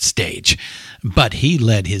he took the stage. But he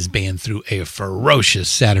led his band through a ferocious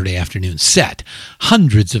Saturday afternoon set.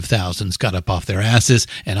 Hundreds of thousands got up off their asses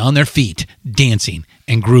and on their feet, dancing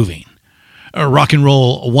and grooving. Rock and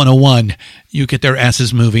Roll 101, you get their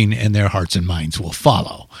asses moving and their hearts and minds will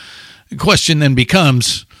follow. The question then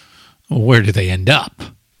becomes, where do they end up?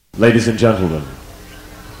 Ladies and gentlemen,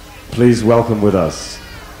 please welcome with us,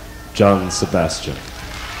 John Sebastian.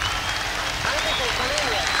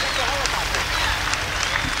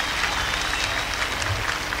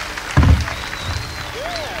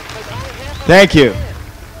 Thank you.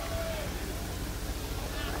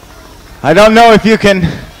 I don't know if you can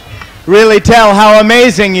really tell how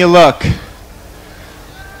amazing you look,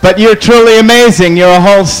 but you're truly amazing. You're a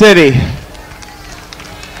whole city.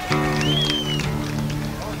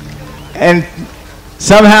 And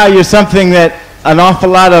somehow you're something that an awful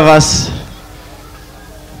lot of us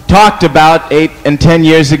talked about 8 and 10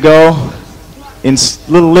 years ago in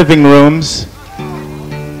little living rooms.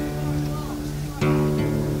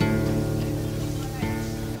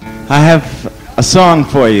 I have a song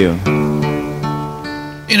for you.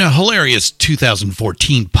 In a hilarious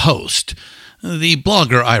 2014 post, the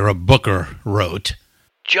blogger Ira Booker wrote,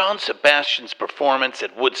 John Sebastian's performance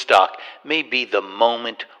at Woodstock may be the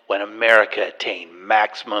moment when America attained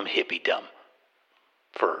maximum hippiedom.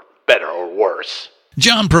 For better or worse.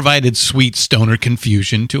 John provided sweet stoner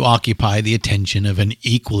confusion to occupy the attention of an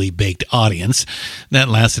equally baked audience. That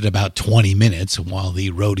lasted about 20 minutes while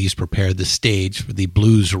the roadies prepared the stage for the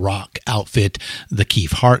blues rock outfit, the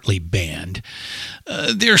Keith Hartley Band.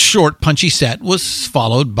 Their short, punchy set was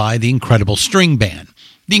followed by the Incredible String Band.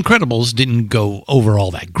 The Incredibles didn't go over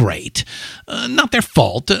all that great. Not their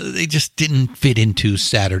fault. They just didn't fit into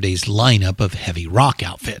Saturday's lineup of heavy rock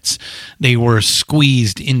outfits. They were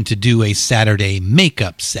squeezed in to do a Saturday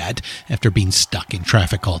makeup set after being stuck in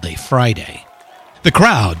traffic all day Friday. The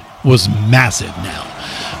crowd was massive now.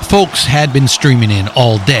 Folks had been streaming in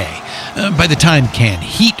all day. By the time Canned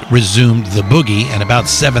Heat resumed the boogie at about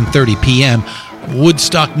 7:30 p.m.,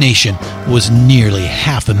 Woodstock Nation was nearly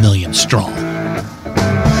 500,000 strong.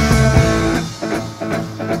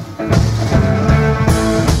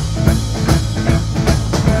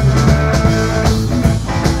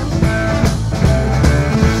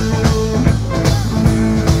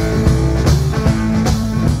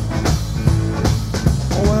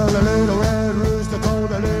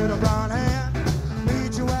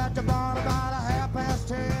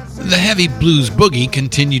 The heavy blues boogie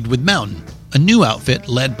continued with Mountain, a new outfit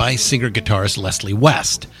led by singer-guitarist Leslie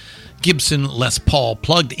West. Gibson Les Paul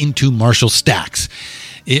plugged into Marshall Stax.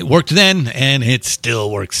 It worked then, and it still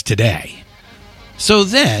works today. So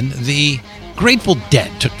then, the Grateful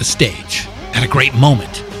Dead took the stage at a great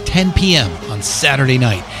moment, 10 p.m. on Saturday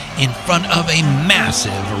night, in front of a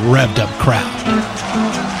massive revved-up crowd.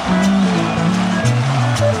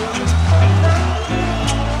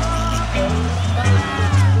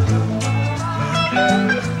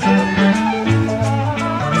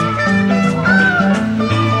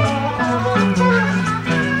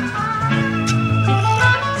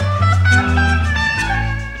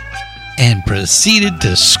 And proceeded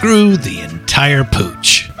to screw the entire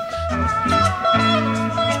pooch.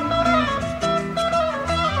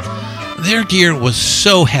 Their gear was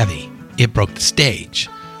so heavy, it broke the stage.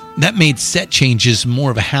 That made set changes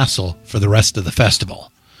more of a hassle for the rest of the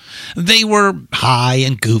festival. They were high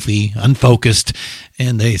and goofy, unfocused,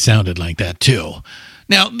 and they sounded like that too.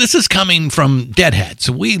 Now, this is coming from Deadheads.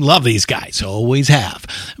 We love these guys, always have.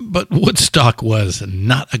 But Woodstock was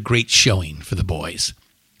not a great showing for the boys.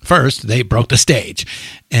 First, they broke the stage,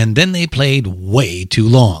 and then they played way too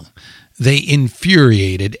long. They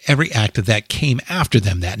infuriated every act that came after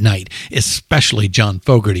them that night, especially John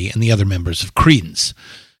Fogerty and the other members of Creedence.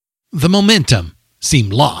 The momentum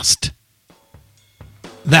seemed lost.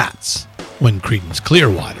 That's when Creedence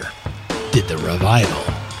Clearwater did the revival.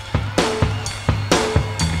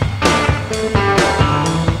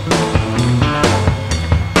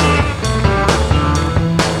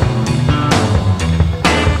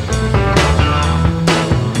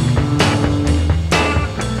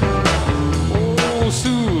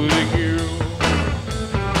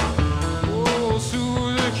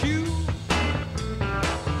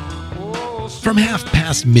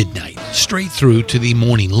 From midnight, straight through to the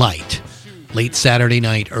morning light. Late Saturday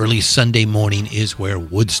night, early Sunday morning is where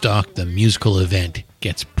Woodstock, the musical event,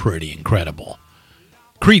 gets pretty incredible.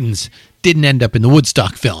 Creedence didn't end up in the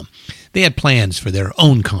Woodstock film. They had plans for their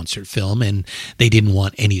own concert film, and they didn't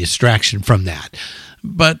want any distraction from that.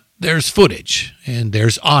 But there's footage, and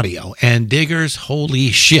there's audio, and diggers,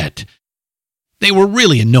 holy shit. They were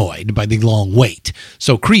really annoyed by the long wait,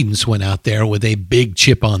 so Creedence went out there with a big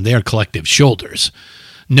chip on their collective shoulders.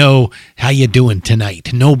 No, how you doing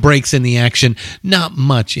tonight? No breaks in the action, not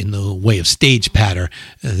much in the way of stage patter.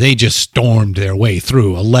 They just stormed their way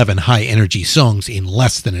through 11 high-energy songs in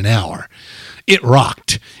less than an hour. It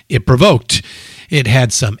rocked, it provoked, it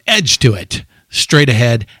had some edge to it, straight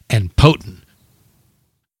ahead and potent.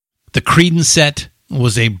 The Creedence set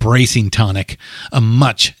was a bracing tonic, a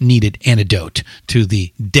much-needed antidote to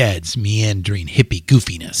the Dead's meandering hippie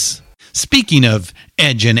goofiness. Speaking of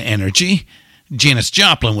edge and energy, Janis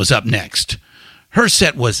Joplin was up next. Her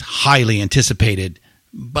set was highly anticipated,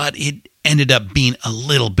 but it ended up being a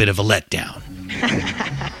little bit of a letdown.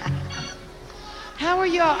 How are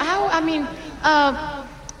y'all? How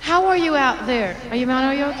are you out there? Are you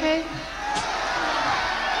okay?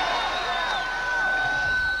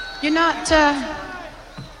 You're not,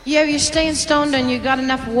 you're staying stoned and you got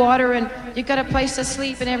enough water and you got a place to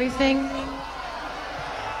sleep and everything?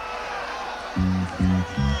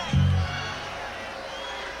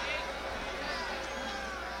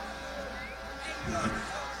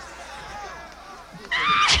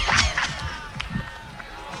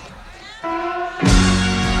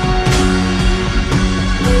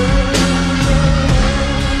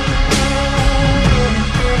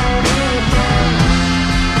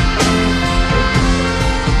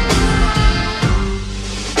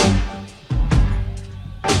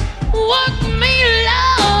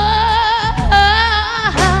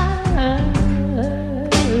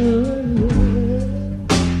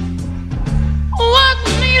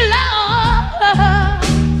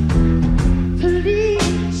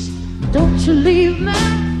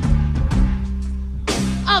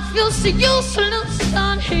 Useless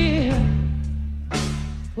down here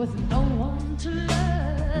with no one to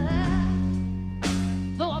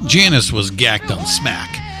love. Janis was gacked on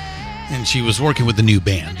smack, and she was working with the new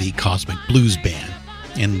band, the Cosmic Blues Band,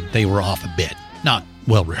 and they were off a bit, not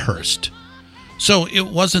well rehearsed. So it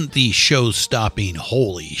wasn't the show-stopping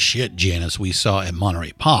holy shit Janis we saw at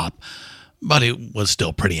Monterey Pop, but it was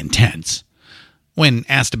still pretty intense. When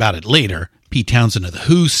asked about it later, Pete Townsend of The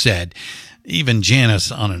Who said, even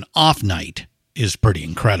Janis on an off night is pretty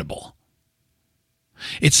incredible.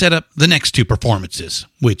 It set up the next two performances,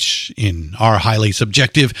 which, in our highly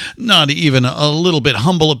subjective, not even a little bit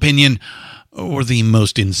humble opinion, were the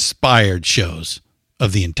most inspired shows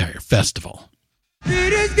of the entire festival.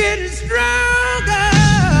 It is getting stronger.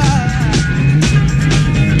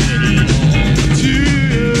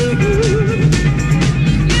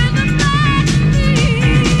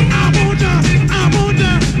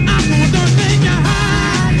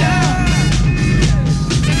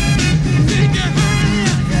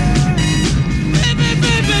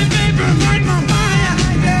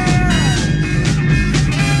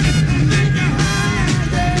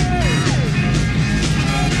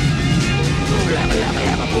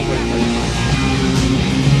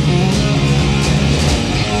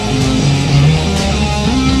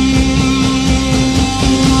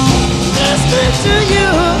 To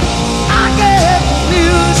you, I get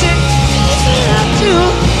music. Listen to,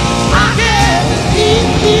 I get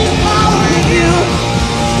keep following you.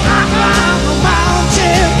 I climb a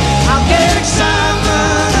mountain, I get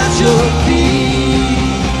excitement at your feet.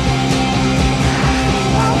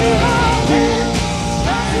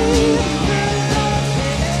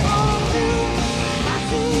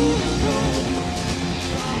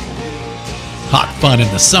 Hot fun in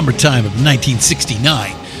the summertime of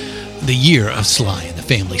 1969. The year of Sly and the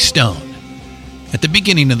Family Stone. At the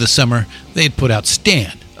beginning of the summer, they had put out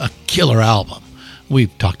Stand, a killer album.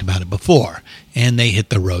 We've talked about it before, and they hit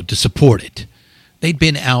the road to support it. They'd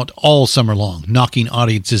been out all summer long, knocking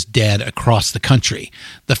audiences dead across the country.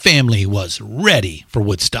 The family was ready for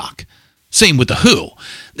Woodstock. Same with The Who.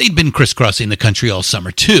 They'd been crisscrossing the country all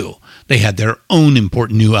summer, too. They had their own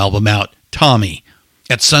important new album out, Tommy.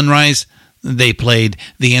 At Sunrise, they played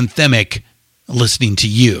the anthemic Listening to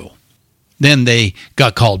You. Then they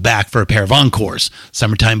got called back for a pair of encores,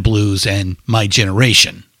 Summertime Blues and My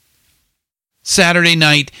Generation. Saturday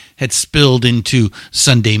night had spilled into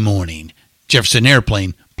Sunday morning. Jefferson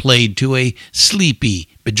Airplane played to a sleepy,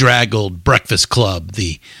 bedraggled breakfast club,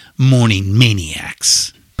 the Morning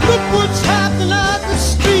Maniacs. Look what's happening at the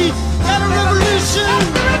street. Got a revolution.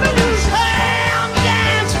 Hey, I'm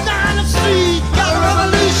dancing down the street. Got a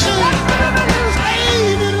revolution.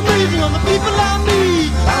 Ain't it amazing on the people I meet?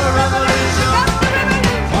 Got a revolution.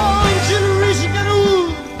 One generation got ooh.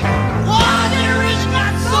 One generation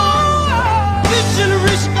got soul. This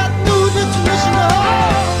generation got new definition of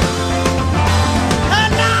hope.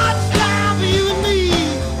 And now it's time for you and me.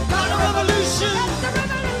 Got a revolution.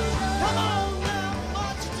 Come on now.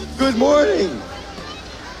 Good morning.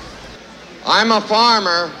 I'm a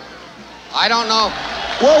farmer. I don't know.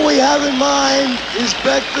 What we have in mind is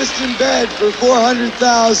breakfast in bed for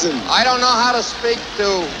 400,000. I don't know how to speak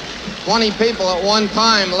to 20 people at one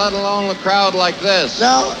time, let alone a crowd like this.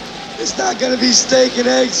 Now, it's not going to be steak and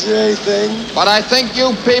eggs or anything. But I think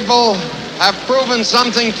you people have proven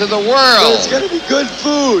something to the But world. it's going to be good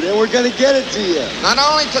food, and we're going to get it to you. Not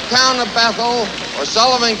only to town of Bethel or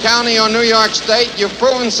Sullivan County or New York State, you've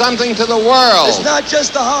proven something to the world. It's not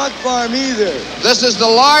just a hog farm either. This is the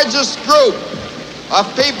largest group of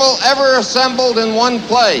people ever assembled in one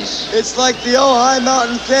place. It's like the Ojai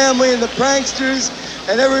Mountain family and the pranksters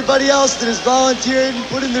and everybody else that has volunteered and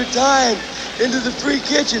put in their time into the free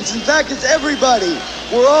kitchens. In fact, it's everybody.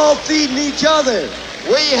 We're all feeding each other.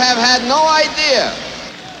 We have had no idea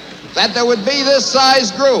that there would be this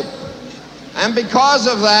size group. And because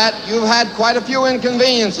of that, you've had quite a few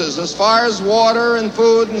inconveniences as far as water and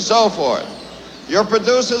food and so forth. Your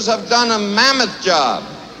producers have done a mammoth job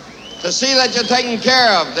to see that you're taken care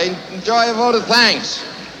of. They enjoy a vote of thanks.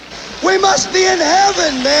 We must be in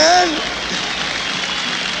heaven, man.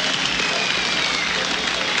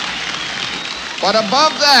 But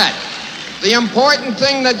above that, the important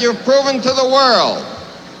thing that you've proven to the world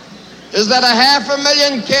is that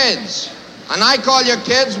 500,000 kids, and I call you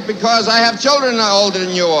kids because I have children older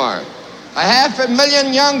than you are,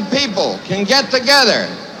 500,000 young people can get together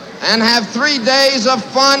and have 3 days of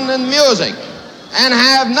fun and music and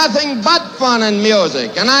have nothing but fun and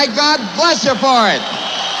music. And I God bless you for it.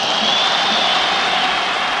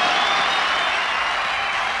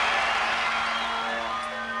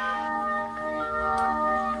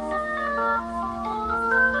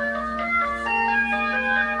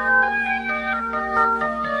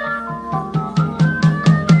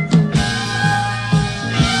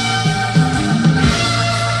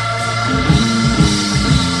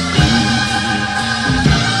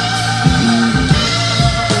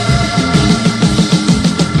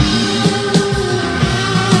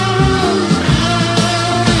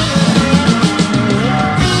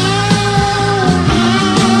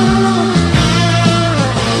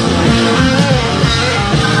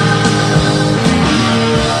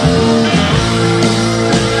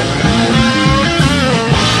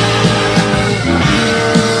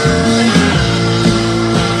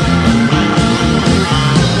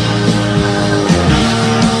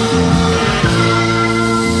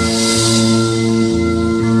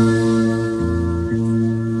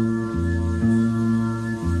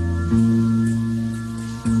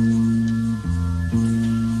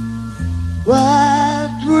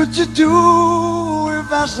 What would you do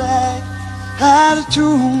if I sang out of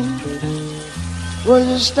tune? Will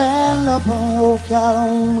you stand up and walk out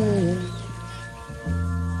on me?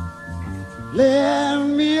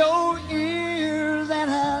 Lend me your ears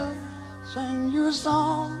and I'll sing you a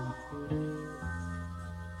song.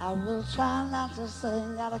 I will try not to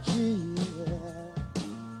sing out of key.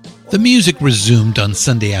 The music resumed on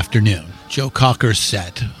Sunday afternoon. Joe Cocker's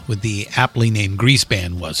set with the aptly named Grease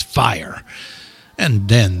Band was fire. And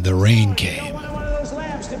then the rain came. One of those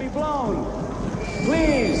lamps to be blown.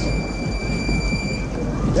 Please.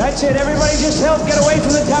 That's it. Everybody just help get away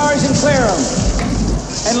from the towers and clear them.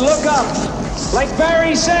 And look up. Like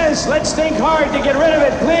Barry says, let's think hard to get rid of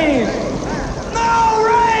it, please. No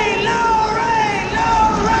rain! No rain!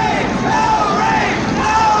 No rain! No rain!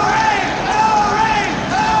 No rain! No rain!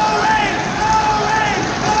 No rain! No rain!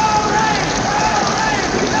 No rain!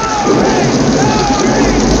 No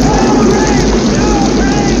rain! No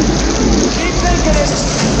rain! Keep thinking it.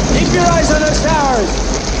 Keep your eyes on those towers.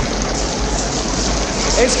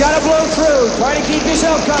 It's got to blow through. Try to keep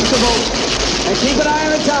yourself comfortable. And keep an eye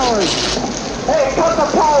on the towers. Hey, cut the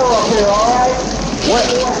power up here, all right?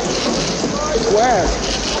 Where?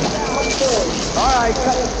 All right,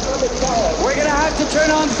 cut it. We're going to have to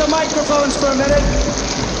turn on some microphones for a minute.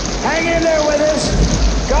 Hang in there with us.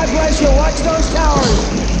 God bless you. Watch those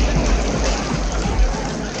towers.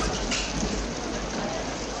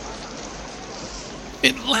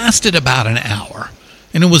 It lasted about an hour,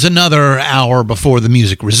 and it was another hour before the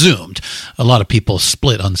music resumed. A lot of people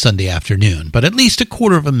split on Sunday afternoon, but at least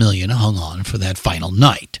 250,000 hung on for that final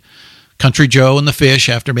night. Country Joe and the Fish,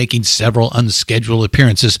 after making several unscheduled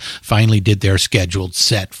appearances, finally did their scheduled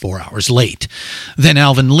set 4 hours late. Then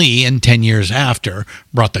Alvin Lee, and 10 years after,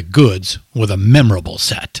 brought the goods with a memorable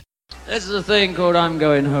set. This is a thing called I'm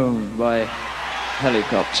Going Home by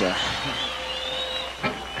Helicopter.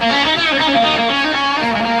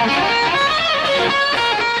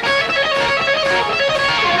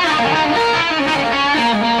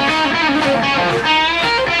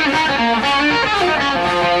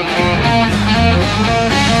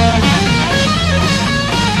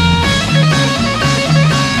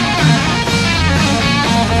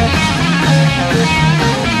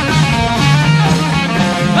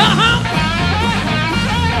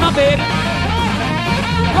 My baby,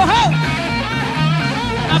 go home.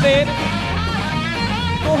 My baby,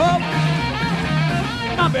 go home.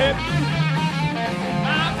 My baby,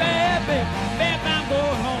 baby, I'm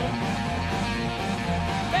going home.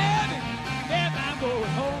 Baby, I'm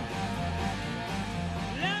going home.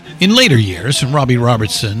 In later years, Robbie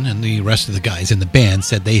Robertson and the rest of the guys in the band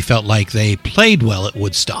said they felt like they played well at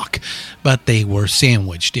Woodstock, but they were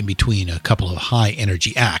sandwiched in between a couple of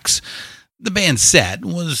high-energy acts. The band's set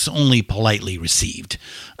was only politely received,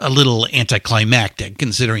 a little anticlimactic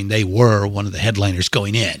considering they were one of the headliners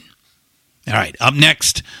going in. All right, up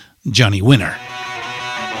next, Johnny Winter.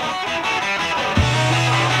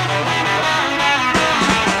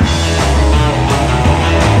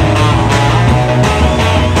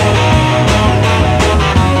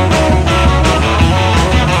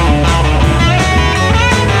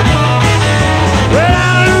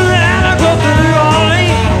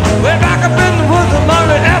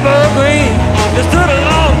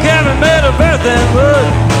 And wood,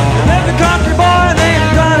 and every country boy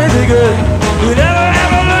named Johnny be good. Who never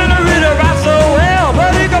ever learned to read or write so well,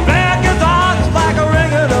 but he could play a guitar just like a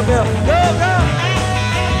ring in a bell. Go, go,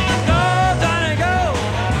 go, Johnny, go.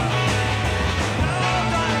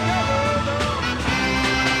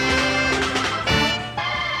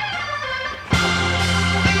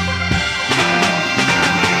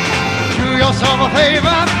 Do yourself a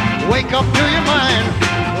favor, wake up to your mind.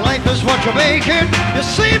 Life is what you make it. You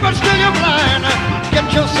see, but still you're blind. Get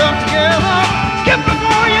yourself together. Get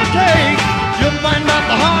before you take. You'll find out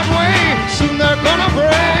the hard way. Soon they're gonna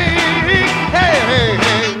break. Hey, hey,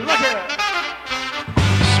 hey, look at it.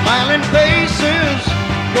 Smiling faces,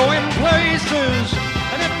 going places.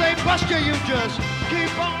 And if they bust you, you just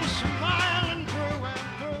keep on smiling through and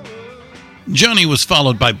through. Johnny was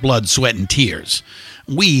followed by Blood, Sweat, and Tears.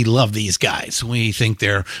 We love these guys. We think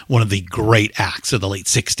they're one of the great acts of the late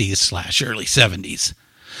 60s/early 70s.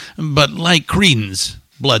 But like Creedence,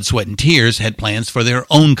 Blood, Sweat, and Tears had plans for their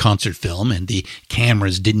own concert film, and the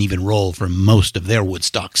cameras didn't even roll for most of their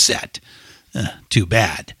Woodstock set. Too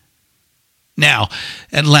bad. Now,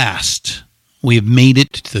 at last, we have made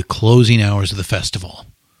it to the closing hours of the festival,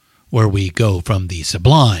 where we go from the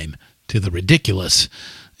sublime to the ridiculous,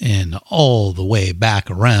 and all the way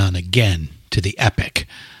back around again to the epic,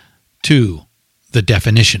 to the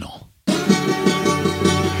definitional.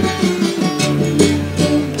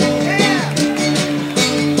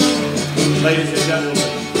 Ladies and gentlemen,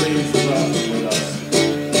 please welcome with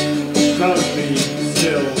us Crosby,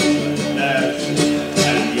 Stills, Nash,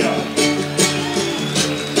 and Young.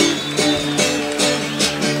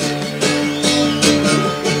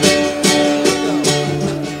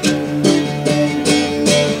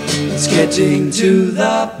 It's getting to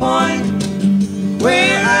the point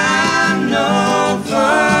where I'm no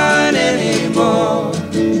fun anymore.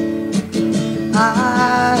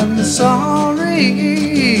 I'm sorry.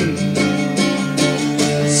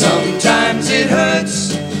 Sometimes it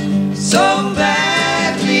hurts so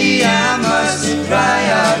badly I must cry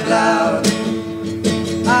out loud.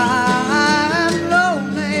 I'm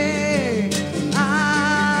lonely.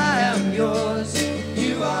 I am yours.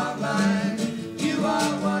 You are mine. You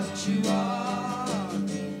are what you are.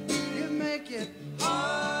 You make it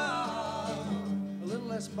hard. A little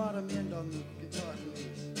less bottom end on the guitar, please.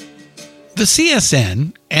 The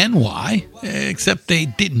CSN and why, except they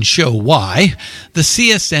didn't show why, the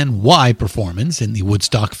CSNY performance in the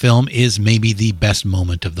Woodstock film is maybe the best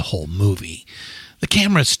moment of the whole movie. The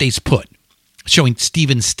camera stays put, showing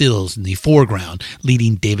Stephen Stills in the foreground,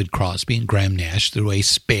 leading David Crosby and Graham Nash through a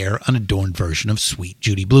spare, unadorned version of Sweet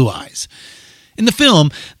Judy Blue Eyes. In the film,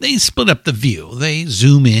 they split up the view. They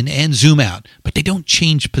zoom in and zoom out, but they don't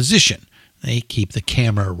change position. They keep the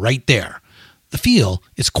camera right there. The feel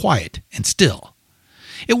is quiet and still.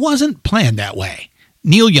 It wasn't planned that way.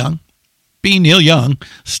 Neil Young, being Neil Young,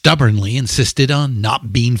 stubbornly insisted on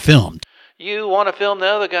not being filmed. You want to film the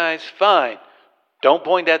other guys? Fine. Don't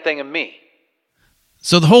point that thing at me.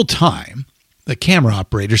 So the whole time, the camera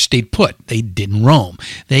operators stayed put. They didn't roam.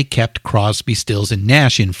 They kept Crosby, Stills, and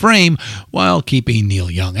Nash in frame while keeping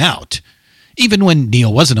Neil Young out. Even when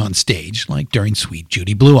Neil wasn't on stage, like during Sweet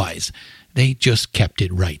Judy Blue Eyes, they just kept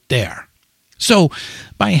it right there. So,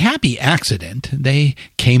 by happy accident, they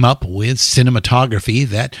came up with cinematography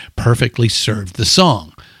that perfectly served the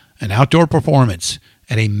song. An outdoor performance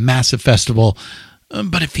at a massive festival,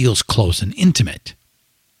 but it feels close and intimate.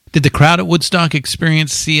 Did the crowd at Woodstock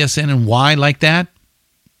experience CSNY like that?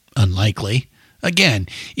 Unlikely. Again,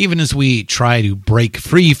 even as we try to break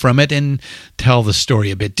free from it and tell the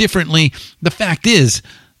story a bit differently, the fact is,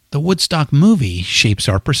 the Woodstock movie shapes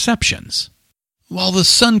our perceptions. While the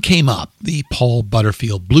sun came up, the Paul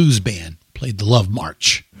Butterfield Blues Band played the Love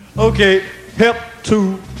March. Okay, hip,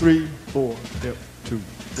 2, 3, 4, hip, 2,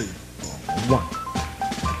 3, 4, 1.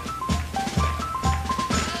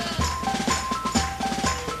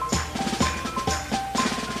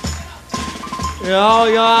 Yeah, all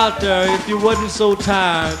y'all out there, if you wasn't so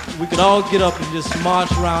tired, we could all get up and just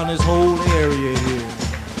march around this whole area here.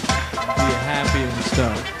 Be happy and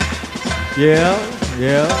stuff. Yeah.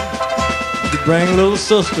 You bring a little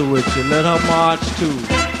sister with you, let her march too.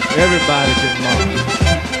 Everybody can march.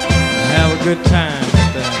 And have a good time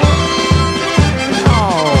with that.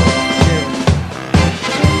 Oh,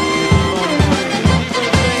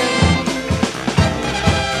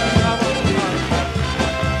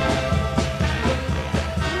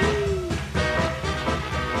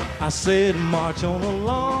 I said march on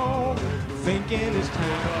along, thinking it's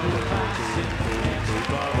time to sit.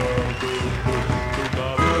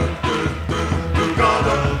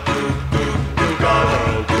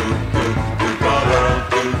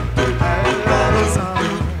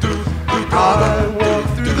 I walk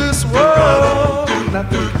through this world,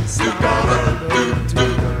 nothing can stop me.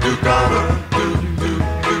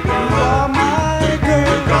 You are my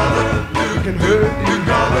girl, you can hurt me.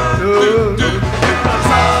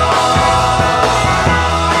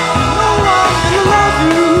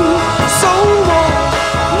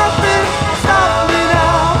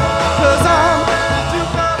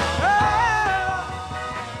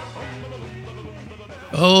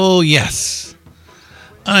 Oh, yes.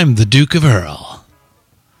 I'm the Duke of Earl.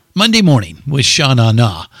 Monday morning with Sha Na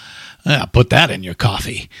Na. Put that in your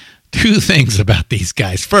coffee. Two things about these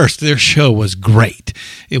guys. First, their show was great.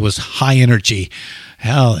 It was high energy.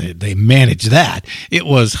 Hell, they managed that. It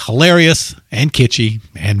was hilarious and kitschy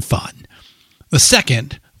and fun. The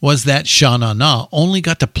second was that Sha Na Na only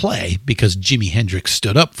got to play because Jimi Hendrix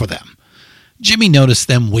stood up for them. Jimmy noticed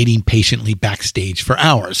them waiting patiently backstage for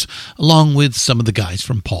hours, along with some of the guys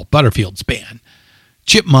from Paul Butterfield's band.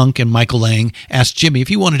 Chip Monk and Michael Lang asked Jimmy if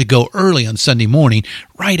he wanted to go early on Sunday morning,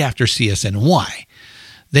 right after CSNY.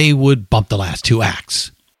 They would bump the last two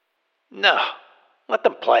acts. No, let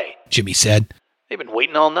them play, Jimmy said. They've been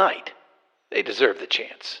waiting all night. They deserve the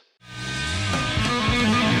chance.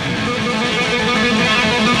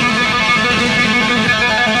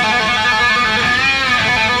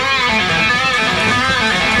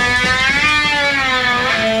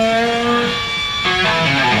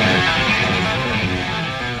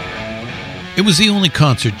 It was the only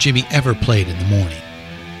concert Jimmy ever played in the morning.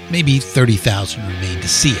 Maybe 30,000 remained to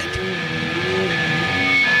see it.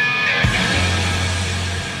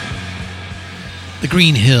 The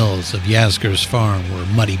green hills of Yasgur's farm were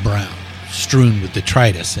muddy brown, strewn with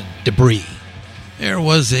detritus and debris. There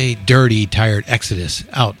was a dirty, tired exodus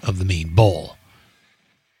out of the main bowl.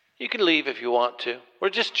 You can leave if you want to. We're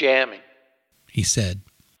just jamming, he said.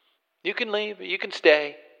 You can leave, or you can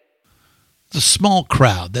stay. The small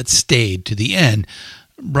crowd that stayed to the end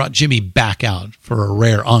brought Jimmy back out for a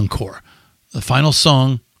rare encore. The final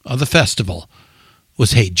song of the festival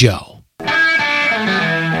was Hey Joe.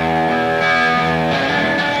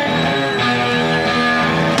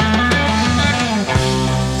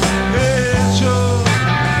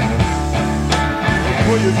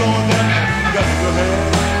 Where you going now? You got to go ahead.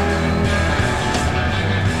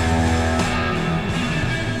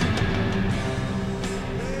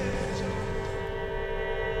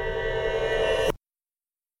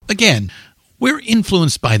 Again, we're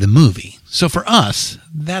influenced by the movie, so for us,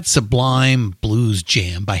 that sublime blues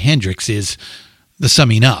jam by Hendrix is the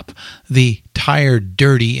summing up, the tired,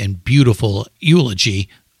 dirty, and beautiful eulogy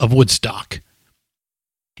of Woodstock.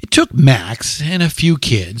 It took Max and a few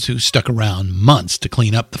kids who stuck around months to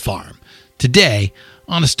clean up the farm. Today,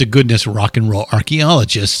 honest-to-goodness rock and roll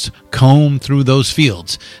archaeologists comb through those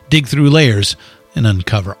fields, dig through layers, and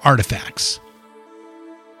uncover artifacts.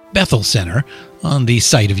 Bethel Center, on the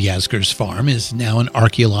site of Yasgur's farm, is now an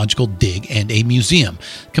archaeological dig and a museum,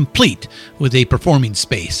 complete with a performing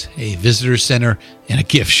space, a visitor center, and a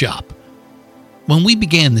gift shop. When we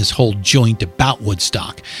began this whole joint about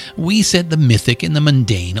Woodstock, we said the mythic and the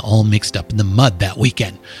mundane all mixed up in the mud that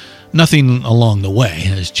weekend. Nothing along the way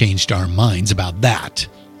has changed our minds about that.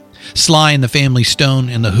 Sly and the Family Stone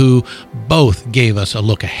and The Who both gave us a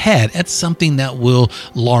look ahead at something that will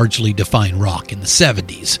largely define rock in the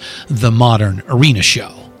 70s, the modern arena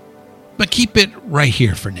show. But keep it right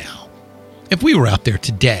here for now. If we were out there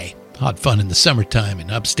today, hot fun in the summertime in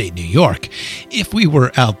upstate New York, if we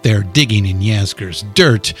were out there digging in Yasgur's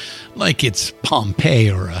dirt like it's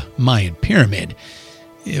Pompeii or a Mayan pyramid,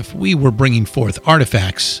 if we were bringing forth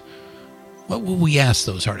artifacts, what would we ask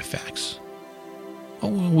those artifacts?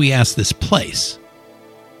 What would we ask this place?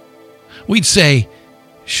 We'd say,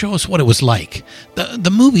 show us what it was like. The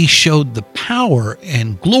movie showed the power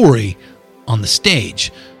and glory on the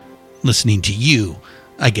stage. Listening to you,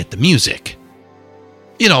 I get the music.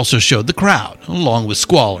 It also showed the crowd, along with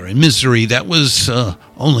squalor and misery that was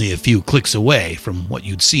only a few clicks away from what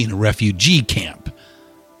you'd see in a refugee camp.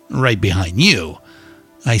 Right behind you,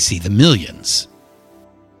 I see the millions.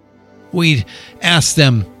 We'd ask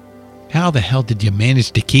them, how the hell did you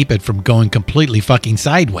manage to keep it from going completely fucking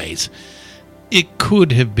sideways? It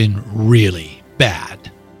could have been really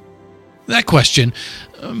bad. That question,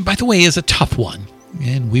 by the way, is a tough one,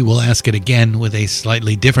 and we will ask it again with a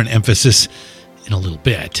slightly different emphasis in a little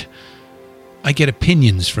bit. I get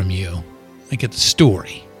opinions from you. I get the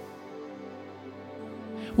story.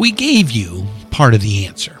 We gave you part of the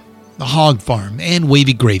answer. The hog farm and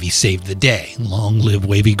Wavy Gravy saved the day. Long live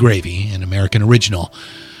Wavy Gravy, an American original,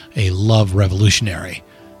 a love revolutionary.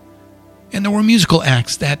 And there were musical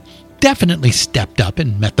acts that definitely stepped up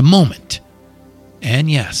and met the moment. And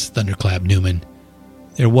yes, Thunderclap Newman,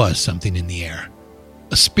 there was something in the air.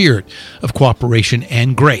 A spirit of cooperation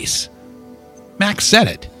and grace. Max said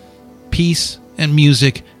it. Peace and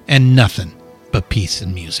music and nothing but peace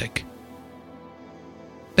and music.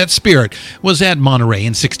 That spirit was at Monterey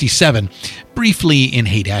in '67, briefly in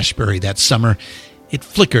Haight-Ashbury that summer. It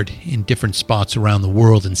flickered in different spots around the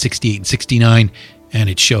world in '68 and '69, and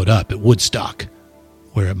it showed up at Woodstock,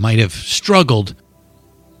 where it might have struggled,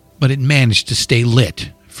 but it managed to stay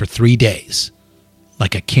lit for 3 days,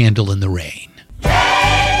 like a candle in the rain.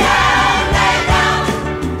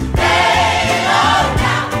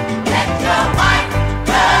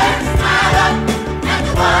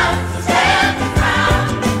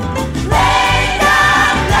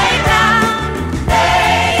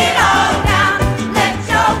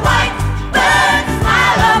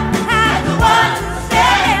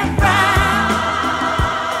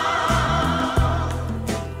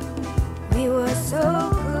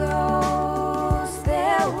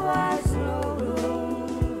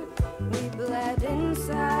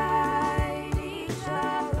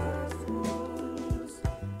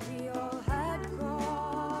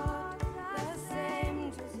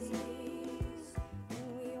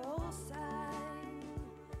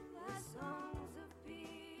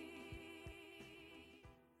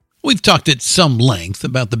 We've talked at some length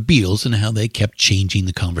about the Beatles and how they kept changing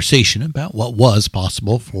the conversation about what was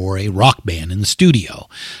possible for a rock band in the studio.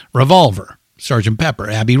 Revolver, Sgt. Pepper,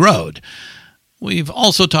 Abbey Road. We've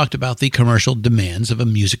also talked about the commercial demands of a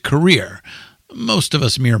music career. Most of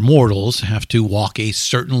us mere mortals have to walk a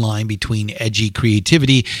certain line between edgy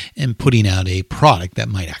creativity and putting out a product that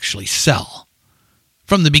might actually sell.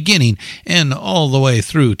 From the beginning and all the way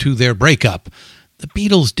through to their breakup, the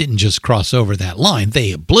Beatles didn't just cross over that line,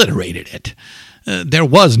 they obliterated it. There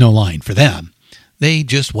was no line for them. They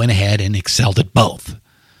just went ahead and excelled at both.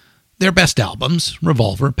 Their best albums,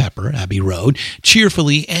 Revolver, Pepper, Abbey Road,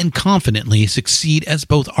 cheerfully and confidently succeed as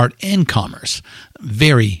both art and commerce.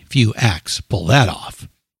 Very few acts pull that off.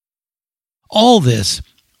 All this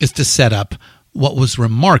is to set up what was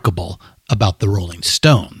remarkable about the Rolling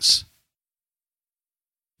Stones.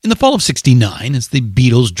 In the fall of '69, as the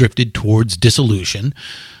Beatles drifted towards dissolution,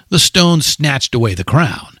 the Stones snatched away the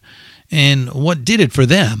crown. And what did it for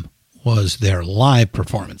them was their live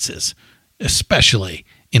performances, especially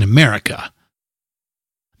in America.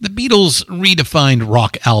 The Beatles redefined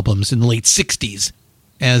rock albums in the late '60s.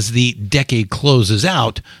 As the decade closes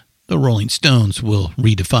out, the Rolling Stones will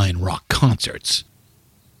redefine rock concerts.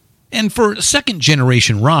 And for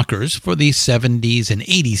second-generation rockers, for the 70s and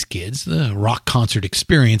 80s kids, the rock concert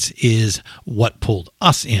experience is what pulled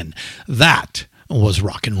us in. That was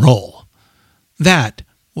rock and roll. That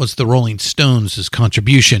was the Rolling Stones'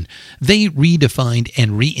 contribution. They redefined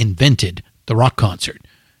and reinvented the rock concert,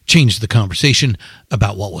 changed the conversation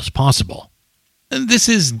about what was possible. And this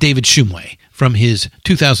is David Shumway from his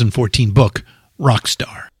 2014 book,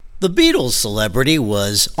 Rockstar. The Beatles' celebrity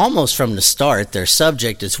was, almost from the start, their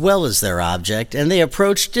subject as well as their object, and they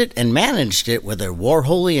approached it and managed it with a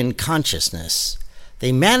Warholian consciousness.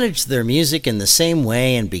 They managed their music in the same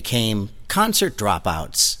way and became concert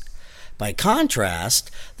dropouts. By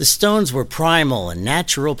contrast, the Stones were primal and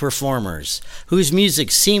natural performers, whose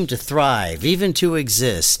music seemed to thrive, even to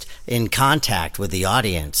exist, in contact with the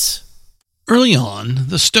audience. Early on,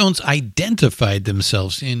 the Stones identified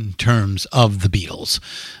themselves in terms of the Beatles.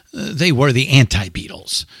 They were the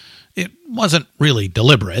anti-Beatles. It wasn't really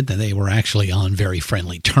deliberate. They were actually on very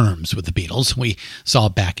friendly terms with the Beatles. We saw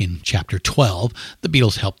back in Chapter 12, the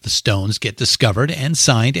Beatles helped the Stones get discovered and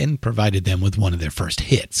signed and provided them with one of their first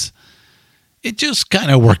hits. It just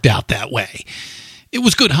kind of worked out that way. It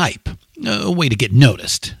was good hype, a way to get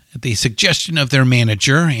noticed. At the suggestion of their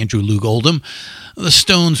manager, Andrew Loog Oldham, the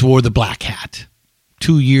Stones wore the black hat.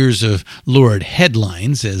 2 years of lurid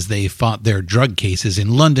headlines as they fought their drug cases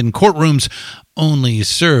in London courtrooms only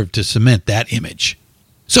served to cement that image.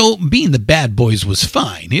 So being the bad boys was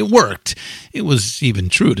fine. It worked. It was even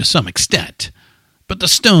true to some extent. But the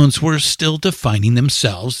Stones were still defining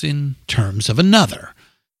themselves in terms of another.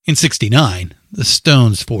 In '69, the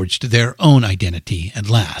Stones forged their own identity at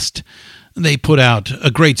last. They put out a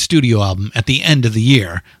great studio album at the end of the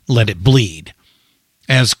year, Let It Bleed.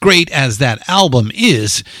 As great as that album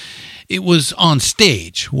is, it was on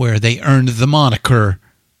stage where they earned the moniker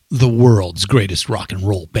the world's greatest rock and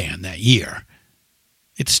roll band that year.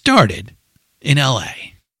 It started in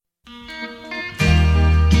L.A.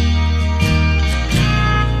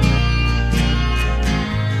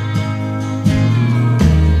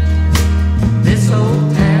 This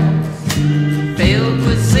old town's filled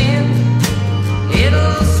with sin.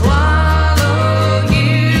 It'll swallow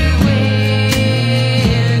you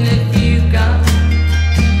in if you got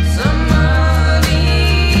some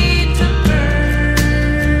money to burn.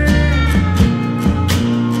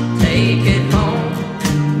 Take it home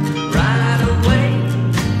right away.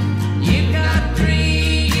 You got 3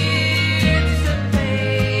 years to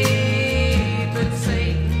pay, but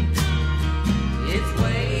Satan is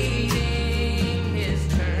waiting his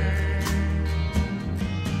turn.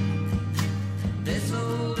 This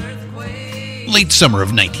old earthquake. Late summer of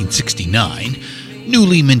 1969,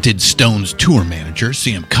 newly minted Stones tour manager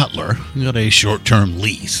Sam Cutler got a short-term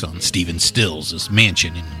lease on Stephen Stills'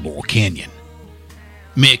 mansion in Laurel Canyon.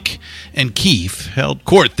 Mick and Keith held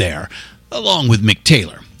court there, along with Mick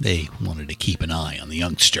Taylor. They wanted to keep an eye on the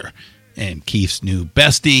youngster, and Keith's new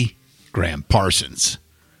bestie, Graham Parsons.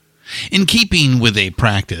 In keeping with a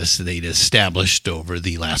practice they'd established over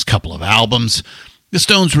the last couple of albums, the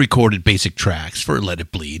Stones recorded basic tracks for Let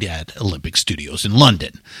It Bleed at Olympic Studios in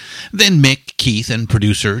London. Then Mick, Keith, and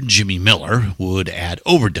producer Jimmy Miller would add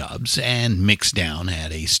overdubs and mix down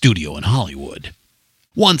at a studio in Hollywood.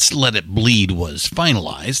 Once Let It Bleed was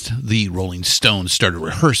finalized, the Rolling Stones started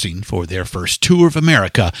rehearsing for their first tour of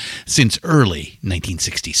America since early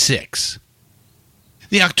 1966.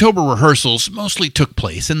 The October rehearsals mostly took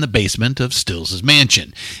place in the basement of Stills'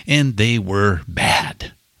 mansion, and they were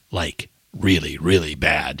bad. Like, really, really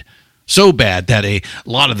bad. So bad that a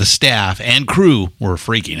lot of the staff and crew were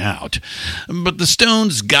freaking out. But the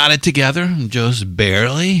Stones got it together, just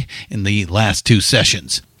barely, in the last 2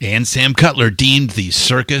 sessions. And Sam Cutler deemed the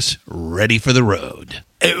circus ready for the road.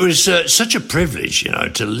 It was such a privilege,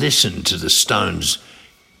 to listen to the Stones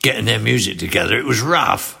getting their music together. It was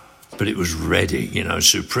rough, but it was ready,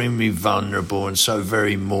 supremely vulnerable and so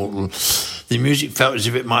very mortal. The music felt as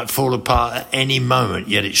if it might fall apart at any moment,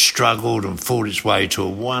 yet it struggled and fought its way to a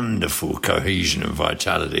wonderful cohesion and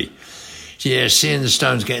vitality. Yeah, seeing the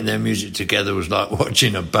Stones getting their music together was like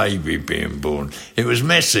watching a baby being born. It was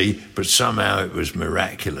messy, but somehow it was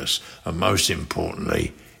miraculous. And most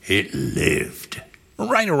importantly, it lived.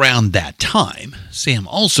 Right around that time, Sam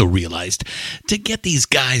also realized to get these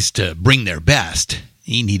guys to bring their best,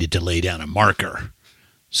 he needed to lay down a marker.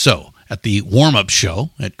 So, at the warm-up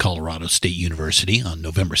show at Colorado State University on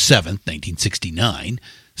November 7th, 1969,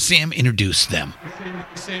 Sam introduced them.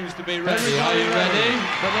 Seems to be ready. Are you ready?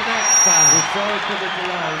 For the next time. We're sorry for the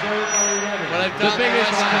delay. Is everybody ready? Well, they've done the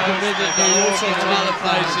biggest one to visit New York, all sorts of other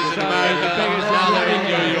places in America. The biggest now they're in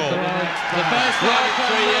New York. The first one in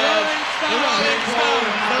 3 years. The Rolling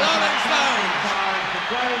Stones. The Rolling Stones.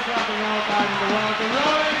 greatest rock and roll band in the world, the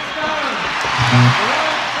Rolling Stones. The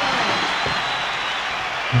Rolling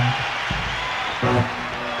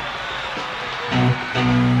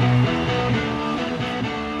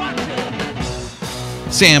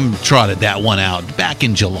Sam trotted that one out back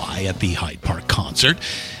in July at the Hyde Park concert,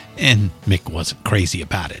 and Mick wasn't crazy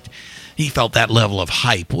about it. He felt that level of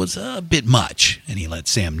hype was a bit much, and he let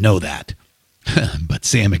Sam know that. But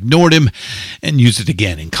Sam ignored him and used it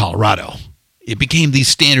again in Colorado. It became the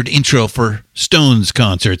standard intro for Stones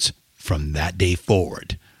concerts from that day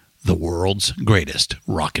forward. The world's greatest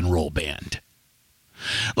rock and roll band.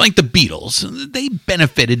 Like the Beatles, they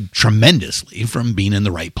benefited tremendously from being in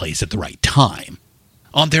the right place at the right time.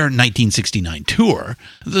 On their 1969 tour,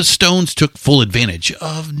 the Stones took full advantage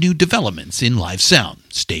of new developments in live sound,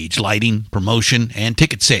 stage lighting, promotion, and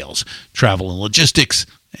ticket sales, travel and logistics,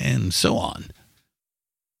 and so on.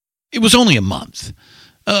 It was only a month.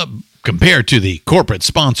 Compared to the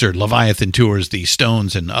corporate-sponsored Leviathan tours the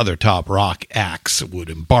Stones and other top rock acts would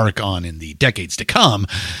embark on in the decades to come,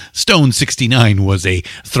 Stone 69 was a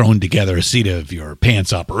thrown-together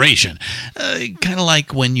seat-of-your-pants operation, kind of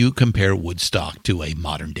like when you compare Woodstock to a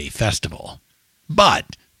modern-day festival.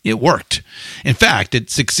 But it worked. In fact, it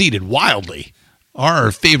succeeded wildly.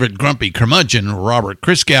 Our favorite grumpy curmudgeon, Robert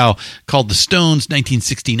Christgau, called the Stones'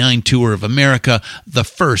 1969 tour of America the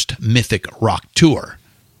first mythic rock tour.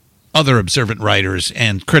 Other observant writers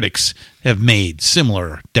and critics have made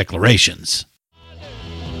similar declarations.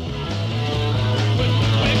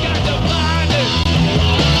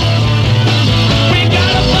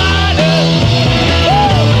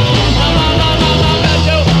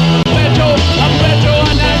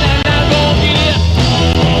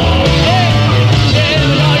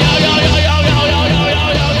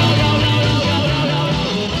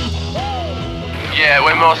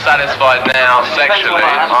 We're more satisfied now sexually.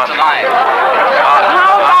 How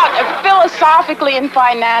about philosophically and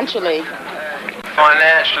financially?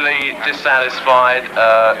 Financially dissatisfied,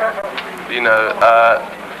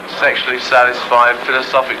 sexually satisfied,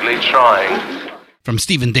 philosophically trying. From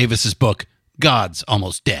Stephen Davis's book, God's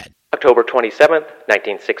Almost Dead. October 27th,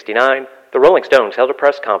 1969, the Rolling Stones held a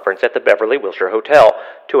press conference at the Beverly Wilshire Hotel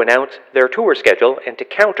to announce their tour schedule and to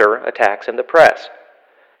counter attacks in the press.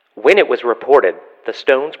 When it was reported the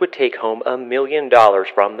Stones would take home $1 million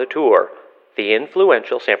from the tour, the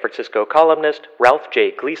influential San Francisco columnist Ralph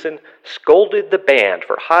J. Gleason scolded the band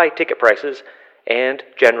for high ticket prices and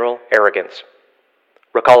general arrogance.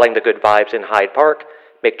 Recalling the good vibes in Hyde Park,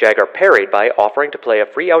 Mick Jagger parried by offering to play a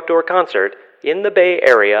free outdoor concert in the Bay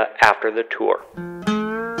Area after the tour.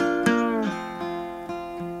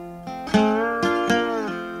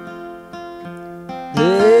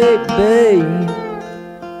 Hey, babe,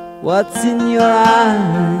 what's in your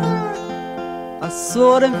eyes? I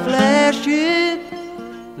saw them flashing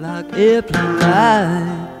like airplane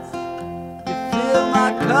lights. You fill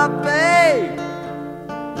my cup, babe,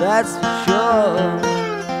 that's for sure.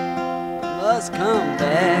 Must come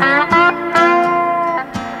back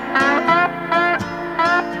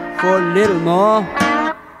for a little more.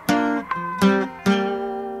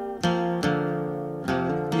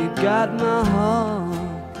 You got my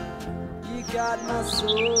heart, you got my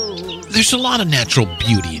soul. There's a lot of natural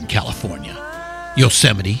beauty in California.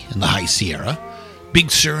 Yosemite in the High Sierra,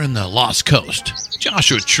 Big Sur in the Lost Coast,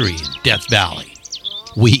 Joshua Tree in Death Valley.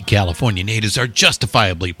 We California natives are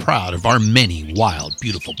justifiably proud of our many wild,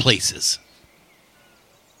 beautiful places.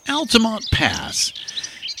 Altamont Pass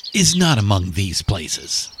is not among these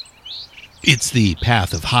places. It's the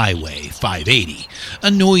path of Highway 580,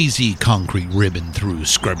 a noisy concrete ribbon through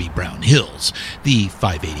scrubby brown hills. The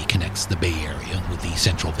 580 connects the Bay Area with the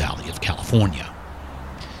Central Valley of California.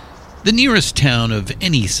 The nearest town of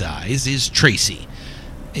any size is Tracy,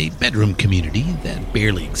 a bedroom community that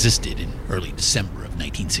barely existed in early December of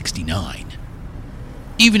 1969.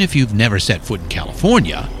 Even if you've never set foot in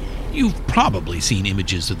California, you've probably seen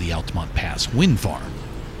images of the Altamont Pass wind farm.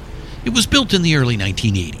 It was built in the early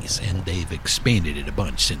 1980s, and they've expanded it a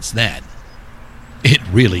bunch since then. It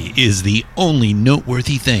really is the only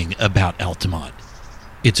noteworthy thing about Altamont.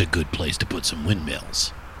 It's a good place to put some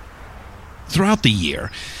windmills. Throughout the year,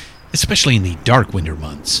 especially in the dark winter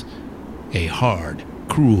months, a hard,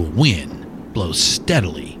 cruel wind blows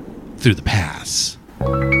steadily through the pass.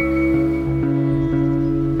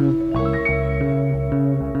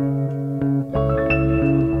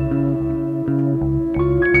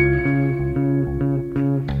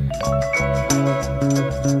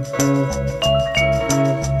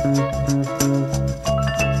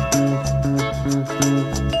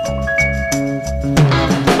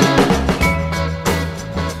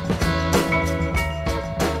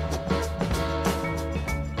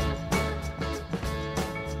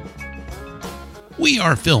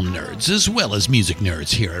 are film nerds as well as music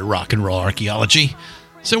nerds here at Rock and Roll Archaeology,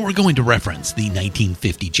 so we're going to reference the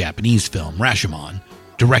 1950 Japanese film Rashomon,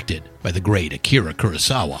 directed by the great Akira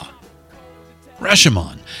Kurosawa.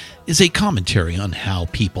 Rashomon is a commentary on how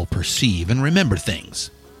people perceive and remember things.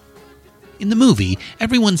 In the movie,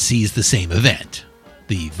 everyone sees the same event,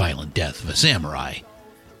 the violent death of a samurai,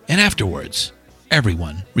 and afterwards,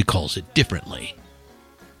 everyone recalls it differently.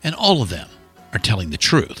 And all of them are telling the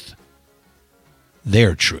truth.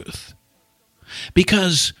 Their truth.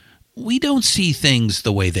 Because we don't see things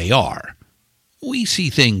the way they are. We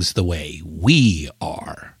see things the way we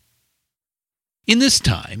are. In this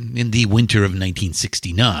time, in the winter of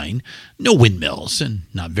 1969, no windmills, and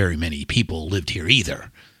not very many people lived here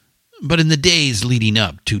either. But in the days leading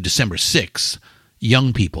up to December 6th,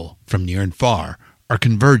 young people from near and far are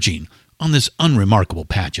converging on this unremarkable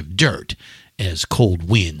patch of dirt as cold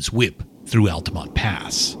winds whip through Altamont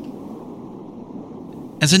Pass.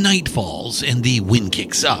 As the night falls and the wind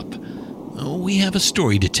kicks up, we have a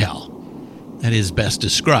story to tell that is best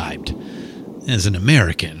described as an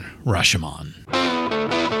American Rashomon.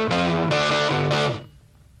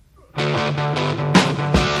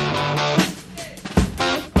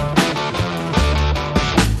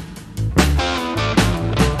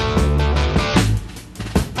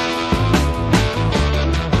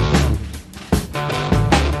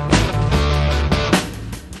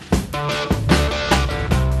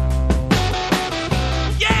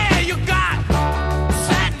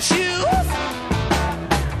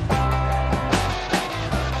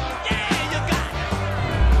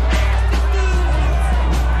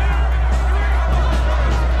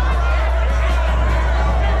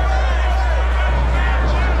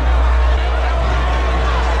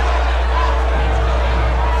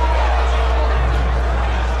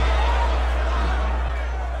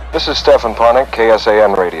 This is Stefan Ponick,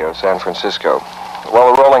 KSAN Radio, San Francisco.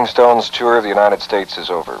 Well, the Rolling Stones tour of the United States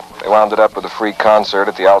is over. They wound it up with a free concert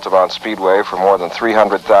at the Altamont Speedway for more than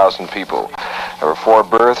 300,000 people. There were 4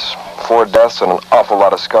 births, 4 deaths, and an awful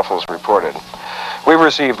lot of scuffles reported. We've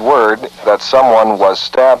received word that someone was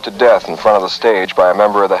stabbed to death in front of the stage by a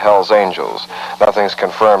member of the Hells Angels. Nothing's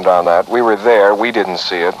confirmed on that. We were there, we didn't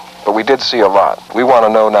see it, but we did see a lot. We want to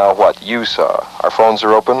know now what you saw. Our phones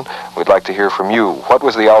are open. We'd like to hear from you. What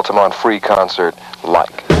was the Altamont Free concert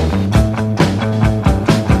like?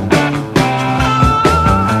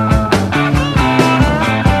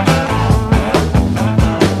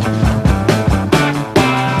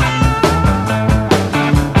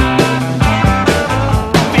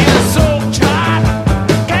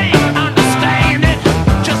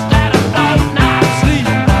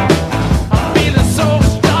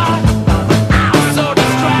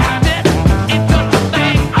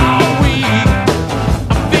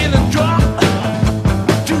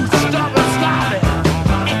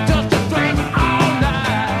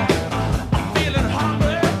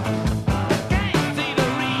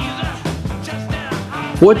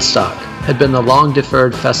 Woodstock had been the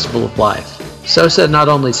long-deferred festival of life. So said not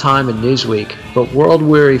only Time and Newsweek, but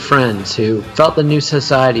world-weary friends who felt the new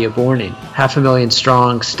society of mourning, 500,000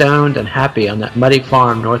 strong, stoned and happy on that muddy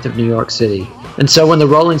farm north of New York City. And so when the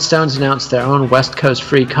Rolling Stones announced their own West Coast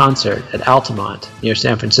free concert at Altamont, near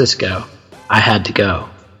San Francisco, I had to go.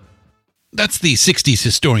 That's the 60s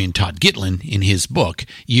historian Todd Gitlin in his book,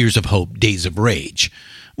 Years of Hope, Days of Rage.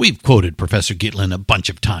 We've quoted Professor Gitlin a bunch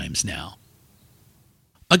of times now.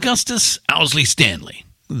 Augustus Owsley Stanley,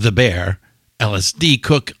 the Bear, LSD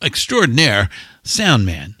cook extraordinaire, sound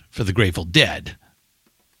man for the Grateful Dead.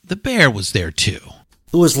 The Bear was there too.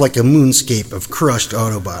 It was like a moonscape of crushed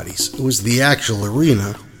auto bodies. It was the actual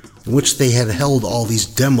arena in which they had held all these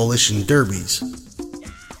demolition derbies.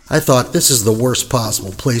 I thought, this is the worst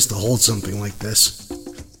possible place to hold something like this.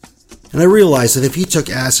 And I realized that if you took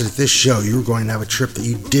acid at this show, you were going to have a trip that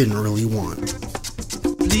you didn't really want.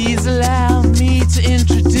 Please allow me to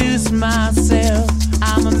introduce myself.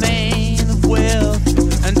 I'm a man of wealth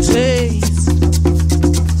and taste.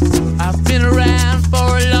 I've been around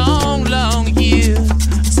for a long, long year.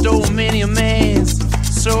 Stole many a man's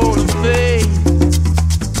soul of faith.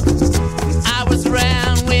 I was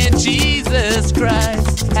around when Jesus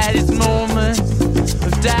Christ had his moment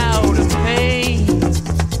of doubt and pain.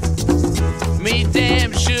 Made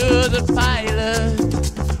damn sure the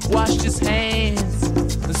Pilate washed his hands.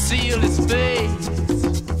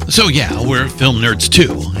 So yeah, we're film nerds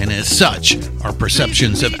too, and as such, our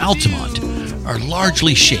perceptions of Altamont are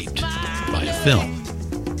largely shaped by a film.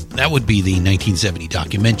 That would be the 1970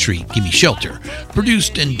 documentary Gimme Shelter,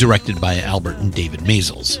 produced and directed by Albert and David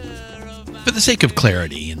Maysles. For the sake of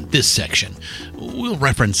clarity in this section, We'll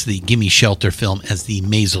reference the Gimme Shelter film as the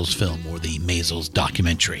Maysles film or the Maysles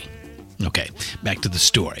documentary. Okay, back to the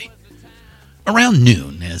story. Around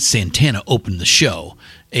noon, as Santana opened the show,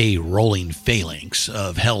 a rolling phalanx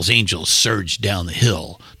of Hell's Angels surged down the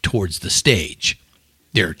hill towards the stage.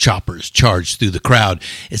 Their choppers charged through the crowd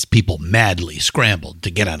as people madly scrambled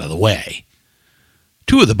to get out of the way.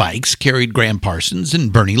 Two of the bikes carried Graham Parsons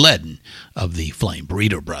and Bernie Ledden of the Flying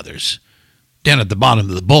Burrito Brothers. Down at the bottom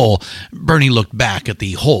of the bowl, Bernie looked back at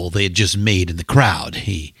the hole they had just made in the crowd.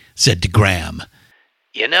 He said to Graham,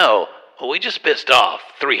 "You know, we just pissed off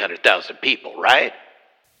 300,000 people, right?"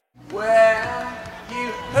 Well,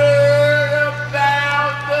 you heard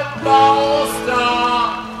about the Boston.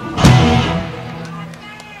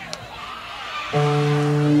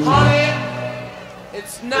 Honey,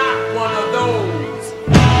 it's not one of those.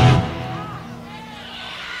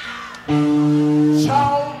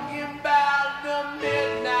 Talking about the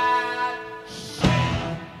midnight.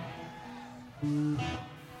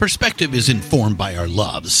 Perspective is informed by our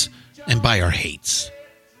loves and by our hates,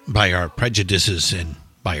 by our prejudices and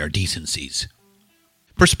by our decencies.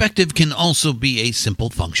 Perspective can also be a simple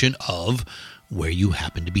function of where you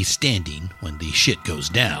happen to be standing when the shit goes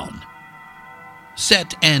down.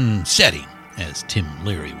 Set and setting, as Tim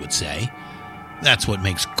Leary would say. That's what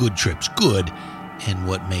makes good trips good and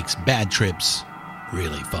what makes bad trips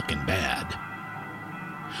really fucking bad.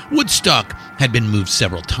 Woodstock had been moved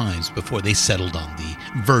several times before they settled on the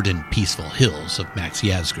verdant, peaceful hills of Max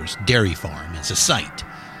Yasgur's dairy farm as a site,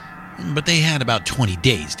 but they had about 20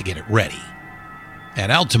 days to get it ready.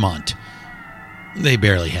 At Altamont, they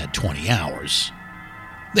barely had 20 hours.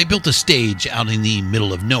 They built a stage out in the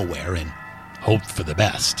middle of nowhere and hoped for the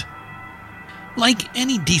best. Like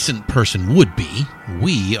any decent person would be,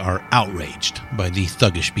 we are outraged by the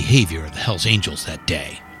thuggish behavior of the Hells Angels that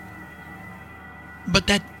day. But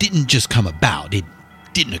that didn't just come about. It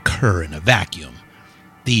didn't occur in a vacuum.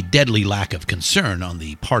 The deadly lack of concern on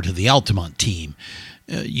the part of the Altamont team,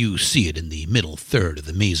 you see it in the middle third of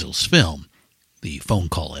the Maysles film, the phone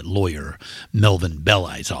call at lawyer Melvin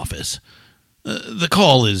Belli's office. The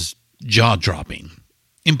call is jaw-dropping.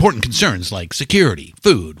 Important concerns like security,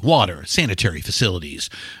 food, water, sanitary facilities,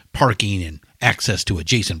 parking, and access to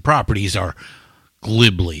adjacent properties are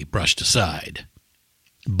glibly brushed aside.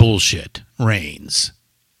 Bullshit reigns.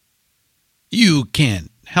 You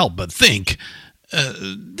can't help but think,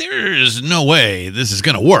 there's no way this is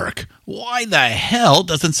going to work. Why the hell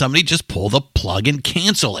doesn't somebody just pull the plug and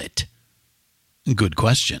cancel it? Good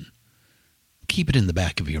question. Keep it in the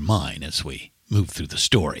back of your mind as we move through the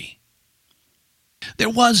story.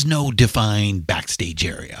 There was no defined backstage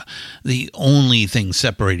area. The only thing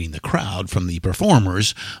separating the crowd from the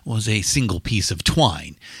performers was a single piece of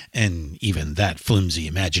twine, and even that flimsy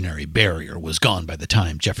imaginary barrier was gone by the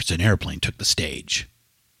time Jefferson Airplane took the stage.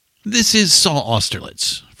 This is Saul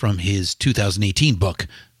Austerlitz from his 2018 book,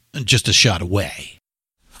 Just a Shot Away.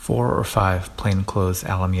 4 or 5 plainclothes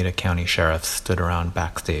Alameda County sheriffs stood around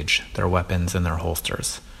backstage, their weapons in their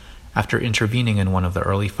holsters. After intervening in one of the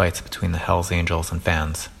early fights between the Hells Angels and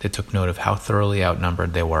fans, they took note of how thoroughly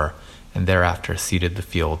outnumbered they were, and thereafter ceded the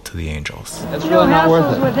field to the Angels. That's really not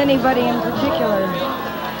worth it. With anybody in particular.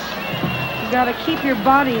 You gotta keep your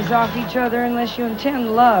bodies off each other unless you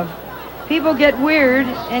intend love. People get weird,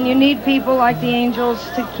 and you need people like the Angels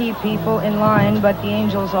to keep people in line, but the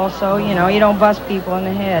Angels also, you don't bust people in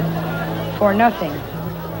the head for nothing.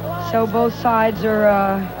 So both sides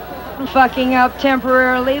are, fucking up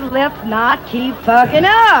temporarily. Let's not keep fucking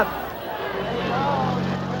up.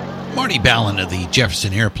 Marty Ballin of the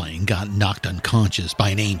Jefferson Airplane got knocked unconscious by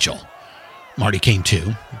an angel. Marty came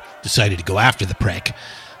to, decided to go after the prick,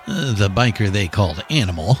 the biker they called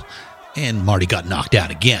Animal, and Marty got knocked out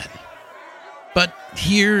again. But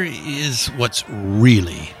here is what's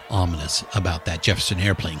really ominous about that Jefferson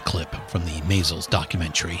Airplane clip from the Maysles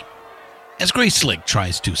documentary. As Grace Slick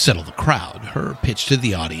tries to settle the crowd, her pitch to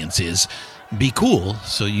the audience is, be cool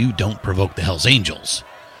so you don't provoke the Hells Angels.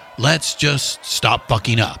 Let's just stop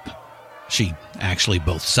fucking up. She actually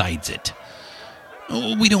both sides it.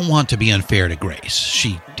 We don't want to be unfair to Grace.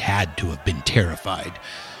 She had to have been terrified.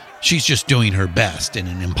 She's just doing her best in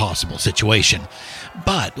an impossible situation.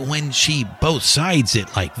 But when she both sides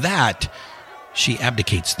it like that, she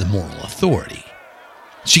abdicates the moral authority.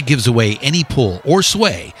 She gives away any pull or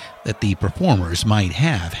sway that the performers might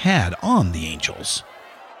have had on the Angels.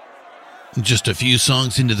 Just a few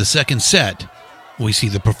songs into the second set, we see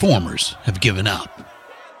the performers have given up.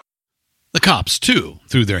 The cops, too,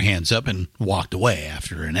 threw their hands up and walked away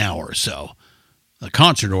after an hour or so. The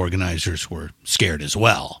concert organizers were scared as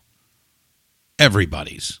well.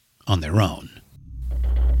 Everybody's on their own.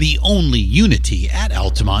 The only unity at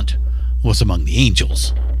Altamont was among the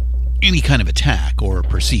Angels. Any kind of attack or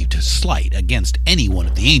perceived slight against any one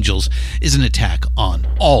of the Angels is an attack on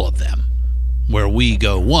all of them. Where we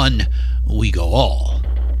go one, we go all.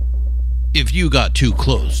 If you got too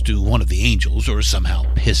close to one of the Angels or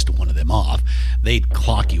somehow pissed one of them off, they'd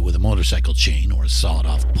clock you with a motorcycle chain or a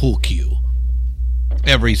sawed-off pool cue.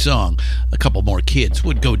 Every song, a couple more kids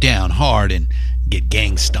would go down hard and get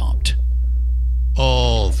gang stomped.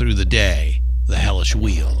 All through the day, the hellish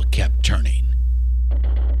wheel kept turning.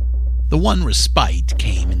 The one respite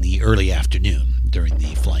came in the early afternoon during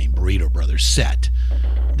the Flying Burrito Brothers set.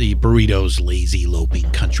 The Burritos' lazy,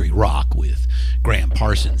 loping country rock with Graham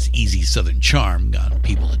Parsons' easy southern charm got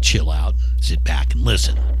people to chill out, sit back, and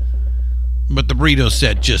listen. But the Burritos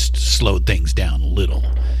set just slowed things down a little.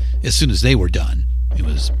 As soon as they were done, it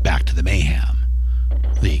was back to the mayhem.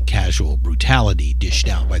 The casual brutality dished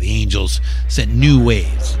out by the Angels sent new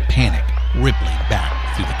waves of panic rippling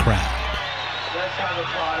back through the crowd. Let's have a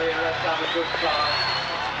party and let's have a good time.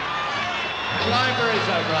 Flying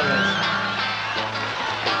Burrito Brothers.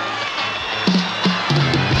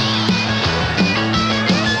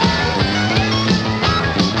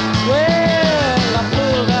 Well, I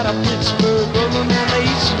pulled out of Pittsburgh, rolling on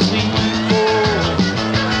AC-4.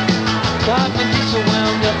 Got my diesel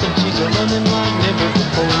wound up and she's running like never before.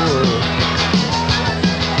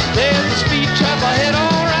 There's a speed trap ahead,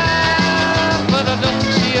 alright, but I don't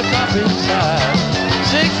see a cop inside.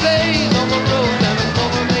 6 days on the road and I'm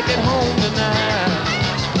gonna make it home tonight.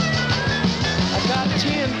 I got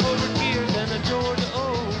 10 forward gears and a Georgia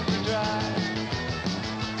overdrive.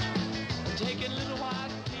 I'm taking little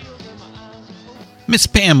white pills and my eyes are open. Miss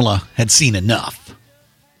Pamela had seen enough.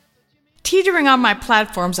 Teetering on my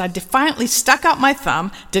platforms, I defiantly stuck out my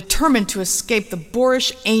thumb, determined to escape the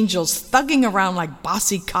boorish Angels thugging around like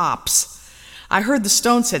bossy cops. I heard the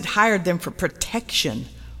Stones had hired them for protection.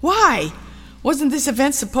 Why? Wasn't this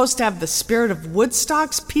event supposed to have the spirit of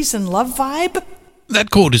Woodstock's peace and love vibe? That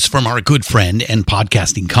quote is from our good friend and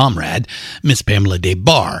podcasting comrade, Miss Pamela Des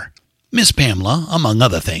Barres. Miss Pamela, among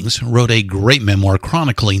other things, wrote a great memoir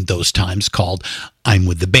chronicling those times called I'm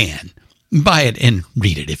With the Band. Buy it and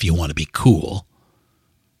read it if you want to be cool.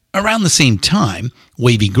 Around the same time,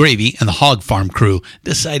 Wavy Gravy and the Hog Farm crew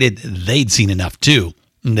decided they'd seen enough too,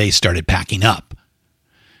 and they started packing up.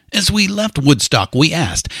 As we left Woodstock, we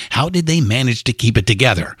asked, how did they manage to keep it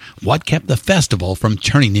together? What kept the festival from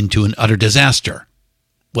turning into an utter disaster?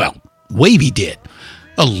 Well, Wavy did,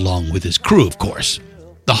 along with his crew, of course.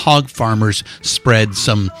 The hog farmers spread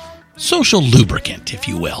some social lubricant, if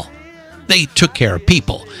you will. They took care of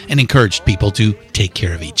people and encouraged people to take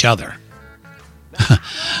care of each other.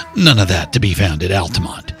 None of that to be found at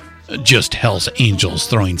Altamont. Just Hell's Angels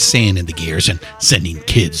throwing sand in the gears and sending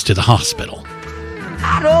kids to the hospital.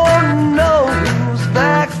 I don't know whose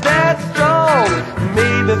back's that strong.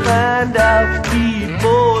 Maybe find out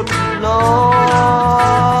before too long.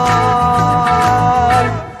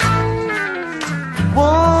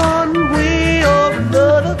 One way or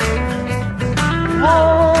another.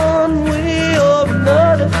 One way or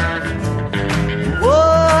another.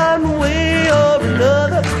 One way or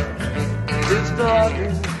another. This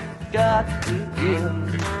story got to end.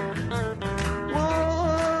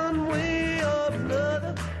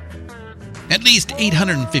 At least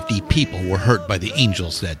 850 people were hurt by the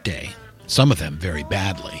Angels that day, some of them very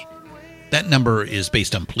badly. That number is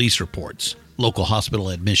based on police reports, local hospital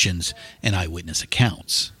admissions, and eyewitness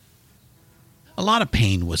accounts. A lot of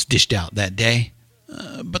pain was dished out that day,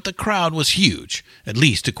 but the crowd was huge, at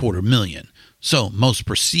least 250,000, so most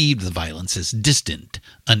perceived the violence as distant,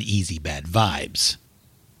 uneasy bad vibes.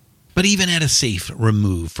 But even at a safe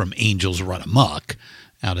remove from Angels Run Amok,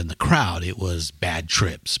 out in the crowd, it was bad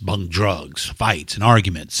trips, bung drugs, fights, and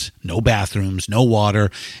arguments, no bathrooms, no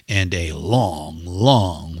water, and a long,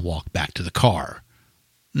 long walk back to the car.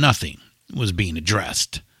 Nothing was being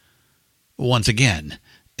addressed. Once again,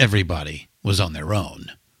 everybody was on their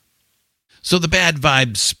own. So the bad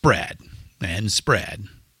vibes spread and spread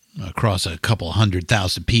across a couple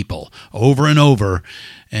 100,000 people over and over,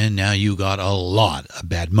 and now you got a lot of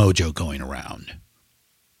bad mojo going around.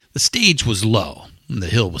 The stage was low. The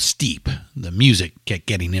hill was steep. The music kept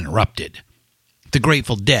getting interrupted. The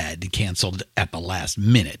Grateful Dead canceled at the last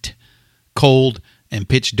minute. Cold and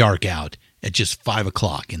pitch dark out at just 5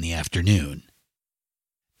 o'clock in the afternoon.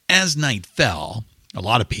 As night fell, a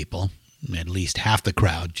lot of people, at least half the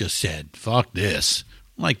crowd, just said, "Fuck this,"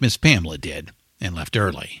 like Miss Pamela did, and left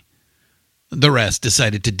early. The rest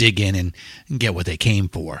decided to dig in and get what they came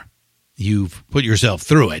for. You've put yourself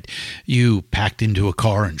through it. You packed into a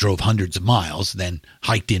car and drove hundreds of miles, then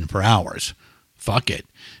hiked in for hours. fuck it.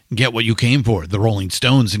 Get what you came for, the Rolling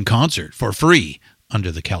Stones in concert, for free,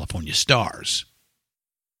 under the California stars.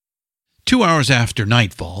 2 hours after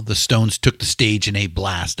nightfall, the Stones took the stage in a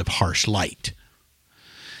blast of harsh light.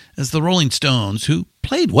 As the Rolling Stones, who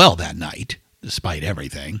played well that night, despite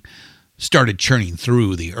everything, started churning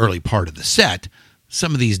through the early part of the set,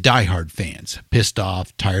 some of these diehard fans, pissed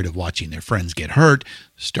off, tired of watching their friends get hurt,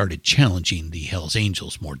 started challenging the Hells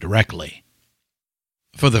Angels more directly.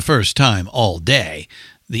 For the first time all day,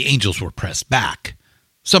 the Angels were pressed back.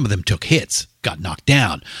 Some of them took hits, got knocked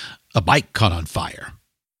down. A bike caught on fire.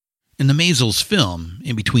 In the Maysles film,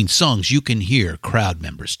 in between songs, you can hear crowd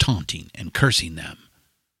members taunting and cursing them.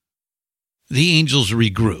 The Angels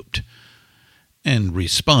regrouped and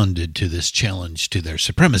responded to this challenge to their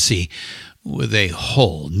supremacy with a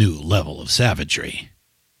whole new level of savagery.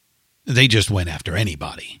 They just went after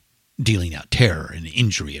anybody, dealing out terror and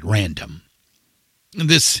injury at random.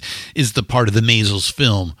 This is the part of the Maysles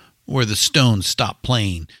film where the Stones stop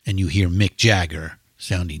playing and you hear Mick Jagger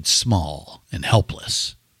sounding small and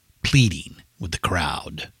helpless, pleading with the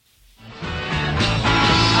crowd.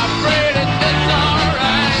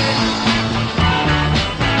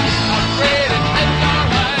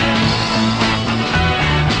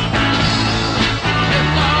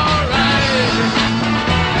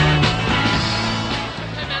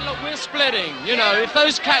 You know, if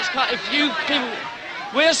those cats can't, if you people,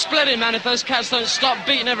 we're splitting, man, if those cats don't stop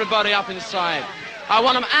beating everybody up inside. I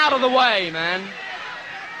want them out of the way, man.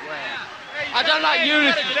 I don't like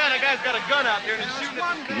unity. That guy's got a gun out there and he's shooting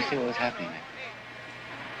at Can you see what was happening there?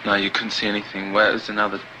 No, you couldn't see anything. Where it's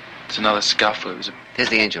another scuffle. There's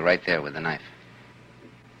the Angel right there with the knife.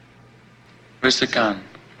 Where's the gun?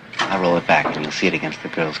 I'll roll it back and you'll see it against the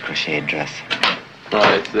girl's crocheted dress.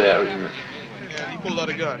 Right, it's there, isn't it? He pulled out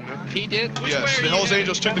a gun. Huh? He did? Yes, the Hells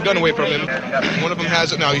Angels took the gun away from him. One of them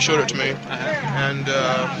has it now. He showed it to me. And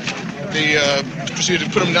they proceeded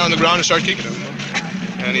to put him down on the ground and start kicking him.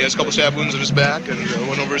 And he has a couple stab wounds in his back and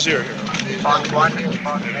one over his ear. Tried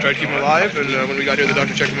to keep him alive, and when we got here, the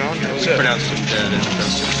doctor checked him out, and that was it. Pronounced him dead and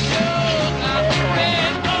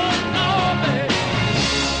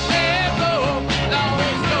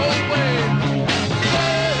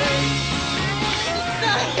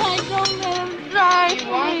He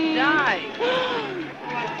won't die.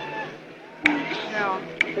 No,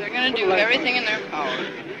 they're gonna do everything in their power.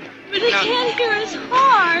 But he can't hear his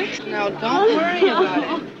heart. No, don't worry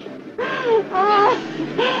about it.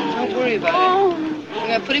 Don't worry about it. I'm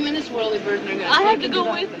gonna put him in this whirlybird and they're gonna I have to go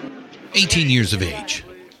with him. 18 years of age,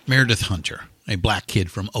 Meredith Hunter, a black kid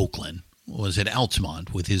from Oakland, was at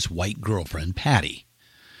Altamont with his white girlfriend, Patty.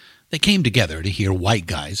 They came together to hear white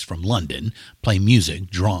guys from London play music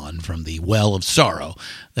drawn from the well of sorrow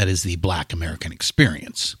that is the black American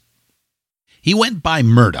experience. He went by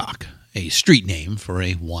Murdoch, a street name for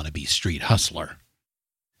a wannabe street hustler.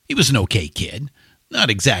 He was an okay kid, not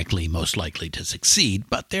exactly most likely to succeed,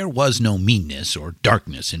 but there was no meanness or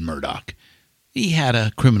darkness in Murdoch. He had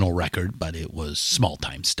a criminal record, but it was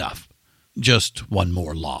small-time stuff. Just one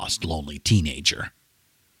more lost, lonely teenager.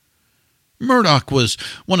 Murdoch was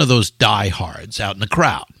one of those diehards out in the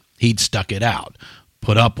crowd. He'd stuck it out,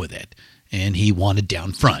 put up with it, and he wanted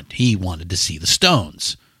down front. He wanted to see the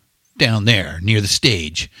Stones. Down there, near the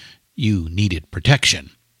stage, you needed protection.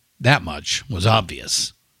 That much was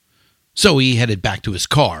obvious. So he headed back to his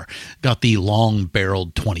car, got the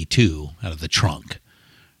long-barreled .22 out of the trunk.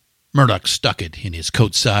 Murdoch stuck it in his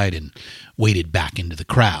coat side and waded back into the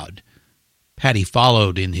crowd. Patty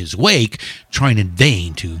followed in his wake, trying in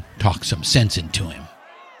vain to talk some sense into him.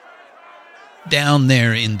 Down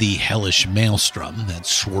there in the hellish maelstrom that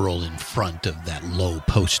swirled in front of that low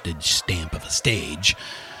postage stamp of a stage,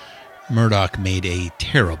 Murdoch made a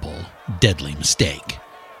terrible, deadly mistake.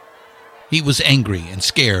 He was angry and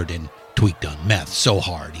scared and tweaked on meth so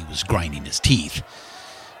hard he was grinding his teeth.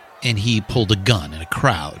 And he pulled a gun in a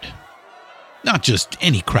crowd. Not just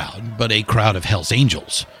any crowd, but a crowd of Hells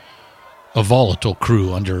Angels. A volatile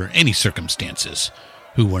crew under any circumstances,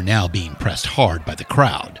 who were now being pressed hard by the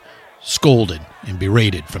crowd, scolded and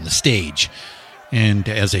berated from the stage, and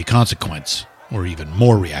as a consequence, were even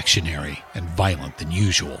more reactionary and violent than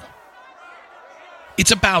usual.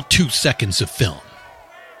 It's about 2 seconds of film.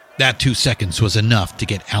 That 2 seconds was enough to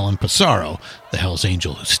get Alan Pissarro, the Hells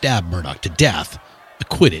Angel who stabbed Murdoch to death,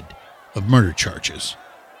 acquitted of murder charges.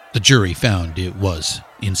 The jury found it was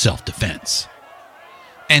in self-defense.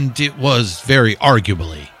 And it was very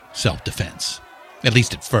arguably self-defense, at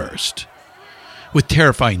least at first. With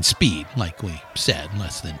terrifying speed, like we said,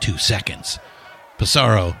 less than 2 seconds,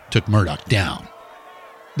 Pissarro took Murdoch down.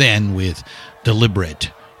 Then, with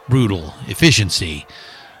deliberate, brutal efficiency,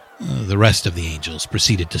 The rest of the Angels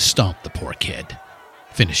proceeded to stomp the poor kid,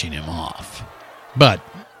 finishing him off. But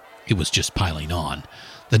it was just piling on.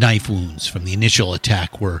 The knife wounds from the initial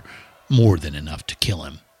attack were more than enough to kill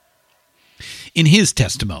him. In his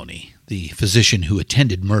testimony, the physician who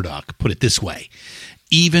attended Murdoch put it this way: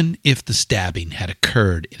 even if the stabbing had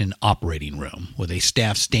occurred in an operating room with a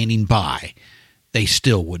staff standing by, they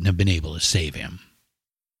still wouldn't have been able to save him.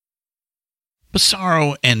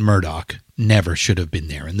 Massaro and Murdoch never should have been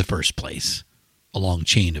there in the first place. A long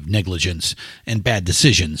chain of negligence and bad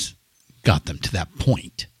decisions got them to that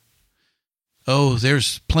point. Oh,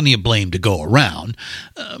 there's plenty of blame to go around.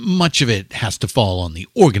 Much of it has to fall on the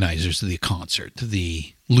organizers of the concert,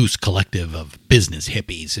 the loose collective of business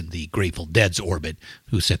hippies in the Grateful Dead's orbit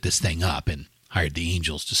who set this thing up and hired the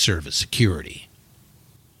Angels to serve as security.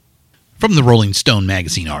 From the Rolling Stone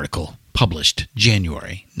magazine article, published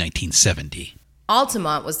January 1970.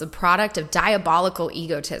 Altamont was the product of diabolical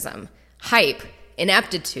egotism, hype,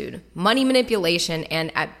 ineptitude, money manipulation,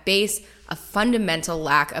 and at base, a fundamental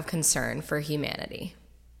lack of concern for humanity.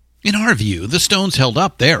 In our view, the Stones held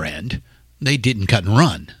up their end. They didn't cut and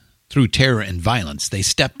run. Through terror and violence, they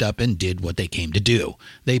stepped up and did what they came to do.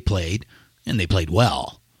 They played, and they played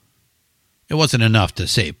well. It wasn't enough to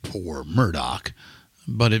say poor Murdoch,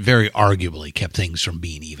 but it very arguably kept things from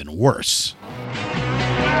being even worse.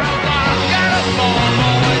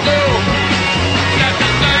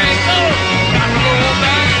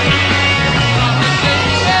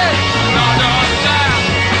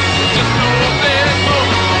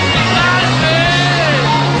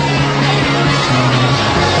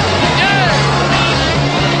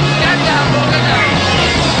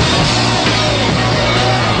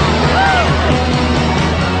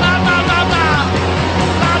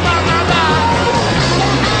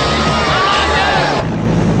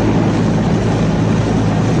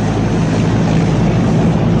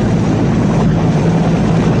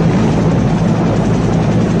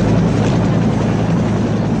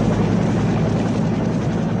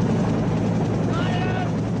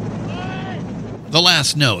 The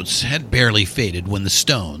last notes had barely faded when the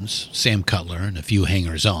Stones, Sam Cutler, and a few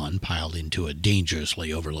hangers-on piled into a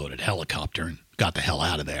dangerously overloaded helicopter and got the hell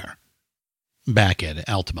out of there. Back at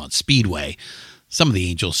Altamont Speedway, some of the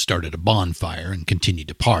Angels started a bonfire and continued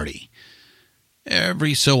to party.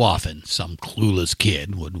 Every so often, some clueless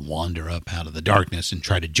kid would wander up out of the darkness and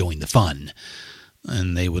try to join the fun,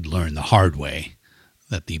 and they would learn the hard way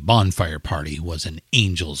that the bonfire party was an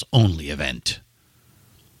Angels-only event.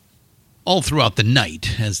 All throughout the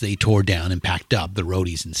night, as they tore down and packed up, the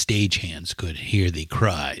roadies and stagehands could hear the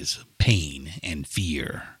cries of pain and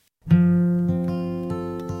fear.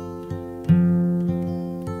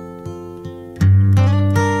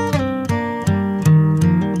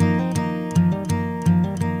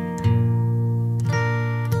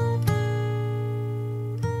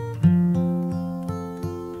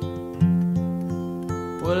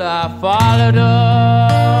 Well, I followed her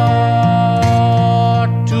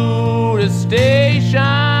to the station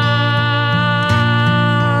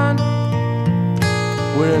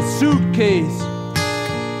with a suitcase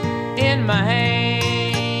in my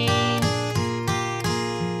hand.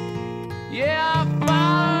 Yeah, I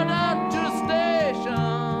followed her to the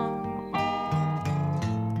station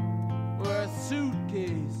with a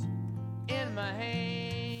suitcase in my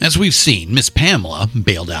hand. As we've seen, Miss Pamela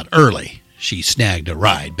bailed out early. She snagged a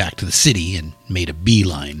ride back to the city and made a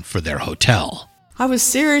beeline for their hotel. I was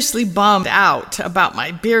seriously bummed out about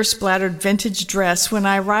my beer-splattered vintage dress when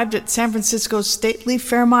I arrived at San Francisco's stately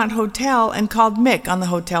Fairmont Hotel and called Mick on the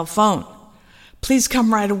hotel phone. "Please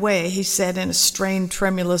come right away," he said in a strained,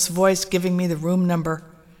 tremulous voice, giving me the room number.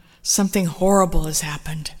 "Something horrible has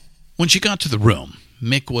happened." When she got to the room,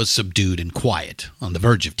 Mick was subdued and quiet, on the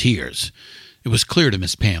verge of tears. It was clear to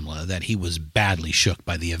Miss Pamela that he was badly shook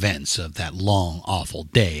by the events of that long, awful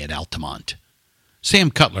day at Altamont.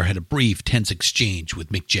 Sam Cutler had a brief, tense exchange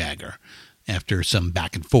with Mick Jagger. After some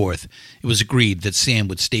back and forth, it was agreed that Sam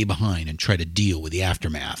would stay behind and try to deal with the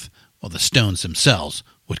aftermath, while the Stones themselves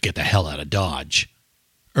would get the hell out of Dodge.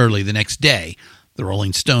 Early the next day, the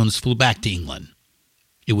Rolling Stones flew back to England.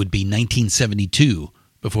 It would be 1972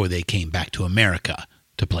 before they came back to America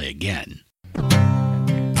to play again.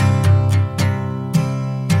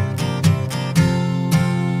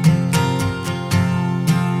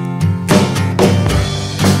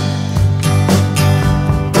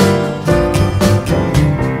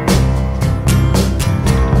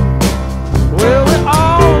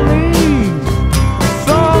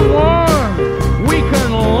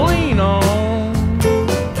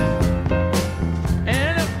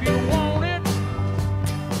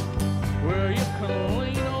 Well, you can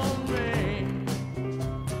lean on me.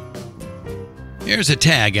 There's a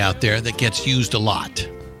tag out there that gets used a lot.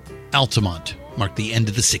 Altamont marked the end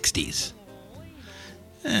of the 60s.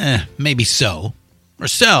 Maybe so.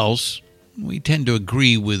 Ourselves, we tend to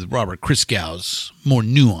agree with Robert Christgau's more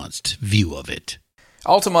nuanced view of it.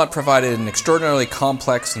 Altamont provided an extraordinarily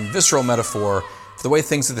complex and visceral metaphor for the way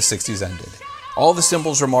things of the 60s ended. All the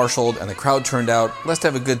symbols were marshaled, and the crowd turned out less to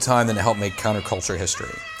have a good time than to help make counterculture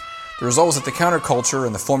history. The result was that the counterculture,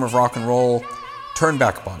 in the form of rock and roll, turned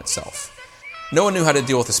back upon itself. No one knew how to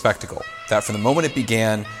deal with the spectacle that, from the moment it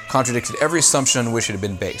began, contradicted every assumption on which it had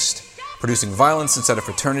been based, producing violence instead of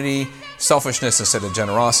fraternity, selfishness instead of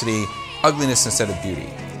generosity, ugliness instead of beauty,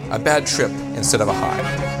 a bad trip instead of a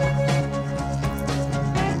high.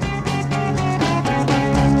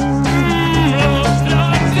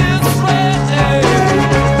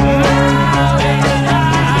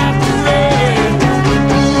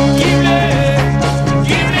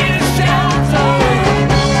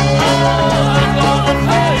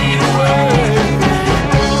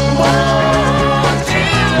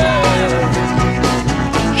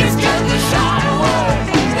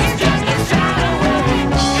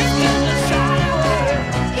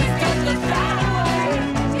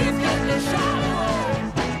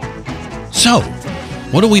 So,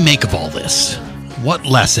 what do we make of all this? What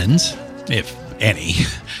lessons, if any,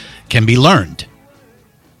 can be learned?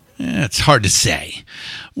 It's hard to say.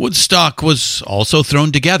 Woodstock was also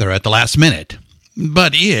thrown together at the last minute,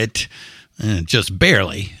 but it, just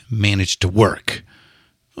barely, managed to work.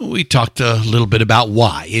 We talked a little bit about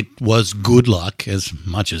why. It was good luck as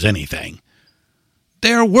much as anything.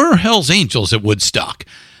 There were Hell's Angels at Woodstock.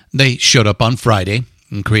 They showed up on Friday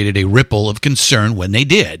and created a ripple of concern when they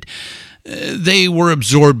did. They were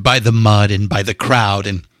absorbed by the mud and by the crowd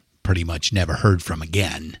and pretty much never heard from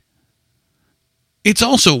again. It's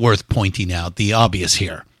also worth pointing out the obvious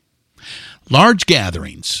here. Large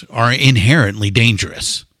gatherings are inherently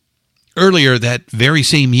dangerous. Earlier that very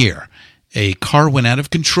same year, a car went out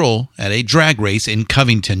of control at a drag race in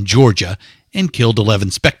Covington, Georgia, and killed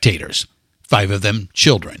 11 spectators, 5 of them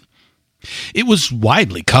children. It was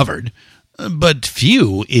widely covered, but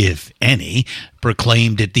few, if any,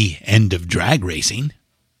 proclaimed it the end of drag racing.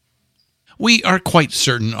 We are quite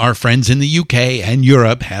certain our friends in the UK and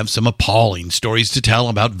Europe have some appalling stories to tell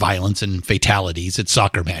about violence and fatalities at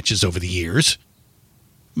soccer matches over the years.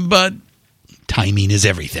 But timing is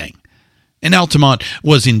everything. And Altamont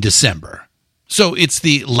was in December, so it's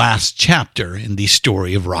the last chapter in the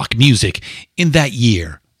story of rock music in that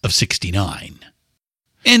year of 69.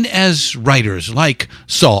 And as writers like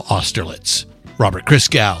Saul Austerlitz, Robert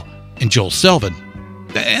Christgau, and Joel Selvin,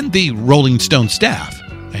 and the Rolling Stone staff,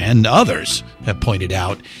 and others have pointed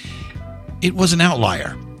out, it was an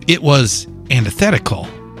outlier. It was antithetical.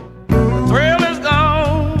 The thrill is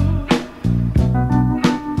gone.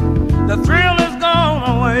 The thrill is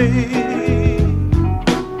gone away.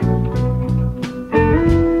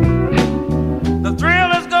 The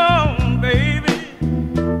thrill is gone, baby.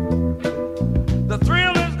 The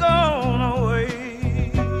thrill is gone away.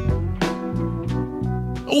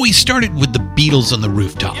 We started with the Beatles on the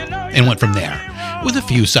rooftop and went from there, with a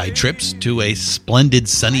few side trips to a splendid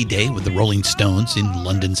sunny day with the Rolling Stones in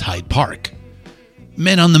London's Hyde Park,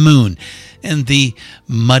 Men on the Moon, and the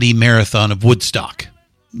muddy marathon of Woodstock.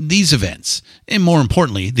 These events, and more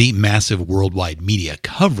importantly, the massive worldwide media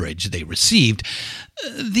coverage they received,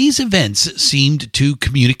 these events seemed to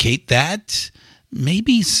communicate that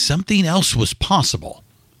maybe something else was possible.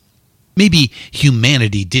 Maybe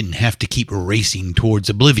humanity didn't have to keep racing towards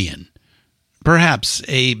oblivion. Perhaps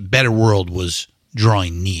a better world was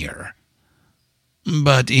drawing near.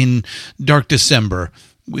 But in dark December,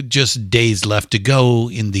 with just days left to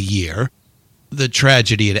go in the year, the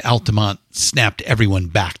tragedy at Altamont snapped everyone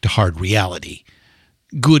back to hard reality.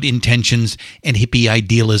 Good intentions and hippie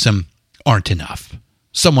idealism aren't enough.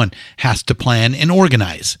 Someone has to plan and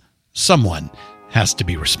organize. Someone has to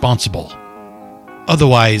be responsible.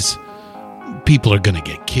 Otherwise, people are going to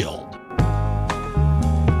get killed.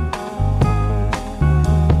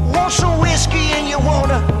 Want some whiskey in your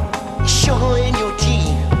water, sugar in your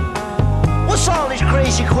tea? What's all this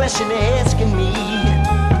crazy question they're asking me?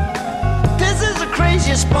 This is the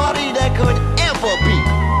craziest party that could ever be.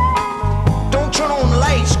 Don't turn on the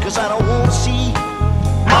lights, cause I don't want to see.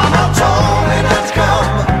 Mama told me not to come.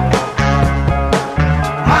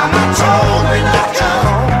 Mama told me not to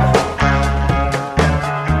come.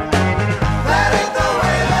 That ain't the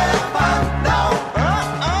way that fun, no.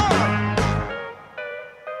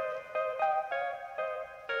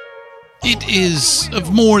 It is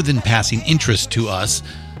of more than passing interest to us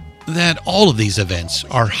that all of these events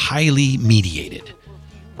are highly mediated.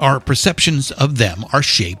 Our perceptions of them are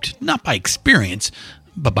shaped not by experience,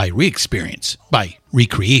 but by re-experience, by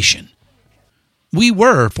recreation. We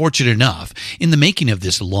were fortunate enough, in the making of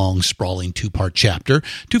this long, sprawling 2-part chapter,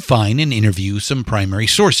 to find and interview some primary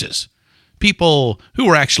sources. People who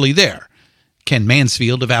were actually there. Ken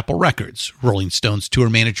Mansfield of Apple Records, Rolling Stones tour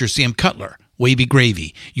manager Sam Cutler, Wavy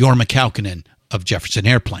Gravy, Jorma Kaukonen of Jefferson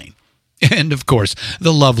Airplane, and, of course,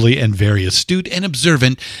 the lovely and very astute and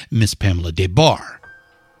observant Miss Pamela Des Barres.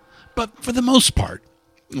 But for the most part,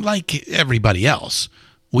 like everybody else,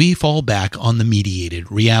 we fall back on the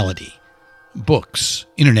mediated reality. Books,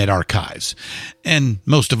 internet archives, and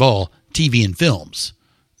most of all, TV and films.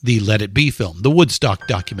 The Let It Be film, the Woodstock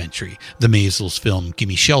documentary, the Maysles film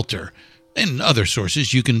Gimme Shelter, and other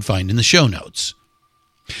sources you can find in the show notes.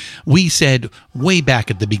 We said way back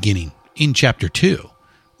at the beginning, in Chapter 2,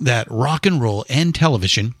 that rock and roll and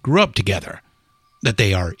television grew up together, that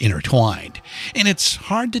they are intertwined, and it's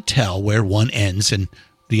hard to tell where one ends and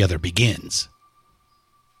the other begins.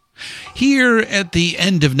 Here at the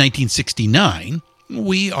end of 1969,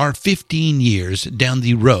 we are 15 years down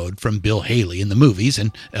the road from Bill Haley in the movies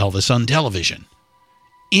and Elvis on television.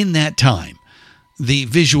 In that time, the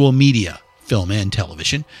visual media, film and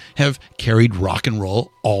television, have carried rock and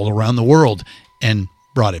roll all around the world and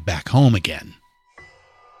brought it back home again.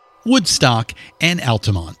 Woodstock and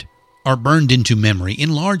Altamont are burned into memory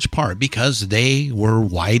in large part because they were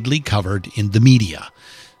widely covered in the media,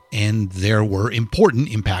 and there were important,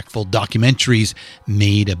 impactful documentaries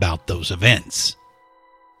made about those events.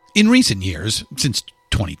 In recent years, since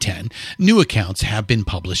 2010, new accounts have been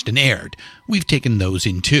published and aired. We've taken those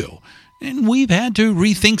in too, and we've had to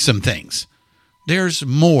rethink some things. There's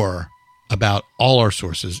more about all our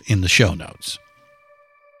sources in the show notes.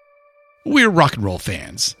 We're rock and roll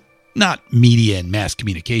fans, not media and mass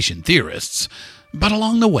communication theorists, but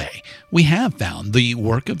along the way, we have found the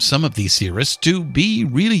work of some of these theorists to be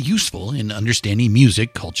really useful in understanding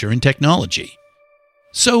music, culture, and technology.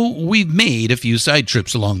 So we've made a few side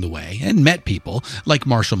trips along the way and met people like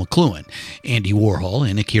Marshall McLuhan, Andy Warhol,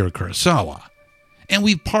 and Akira Kurosawa. And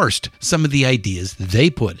we've parsed some of the ideas they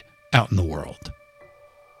put out in the world.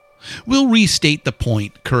 We'll restate the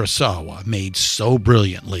point Kurosawa made so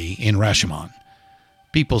brilliantly in Rashomon.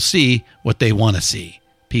 People see what they want to see.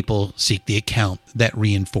 People seek the account that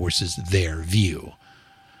reinforces their view.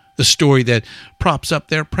 The story that props up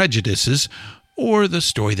their prejudices, or the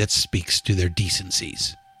story that speaks to their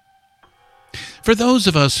decencies. For those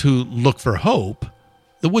of us who look for hope,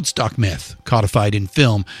 the Woodstock myth, codified in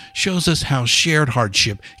film, shows us how shared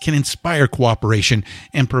hardship can inspire cooperation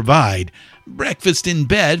and provide breakfast in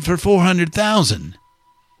bed for 400,000.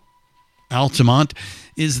 Altamont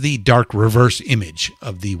is the dark reverse image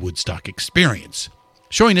of the Woodstock experience,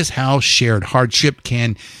 showing us how shared hardship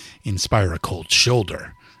can inspire a cold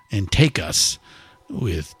shoulder and take us,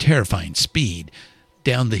 with terrifying speed,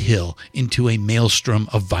 down the hill into a maelstrom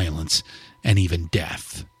of violence and even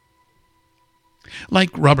death. Like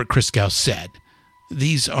Robert Christgau said,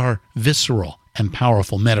 these are visceral and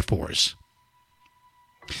powerful metaphors.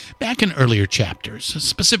 Back in earlier chapters,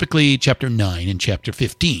 specifically Chapter 9 and Chapter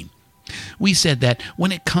 15, we said that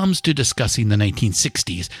when it comes to discussing the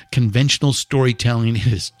 1960s, conventional storytelling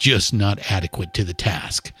is just not adequate to the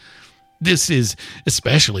task. This is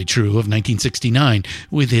especially true of 1969,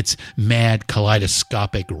 with its mad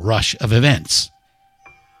kaleidoscopic rush of events.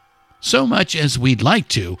 So much as we'd like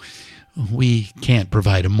to, we can't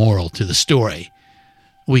provide a moral to the story.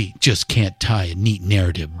 We just can't tie a neat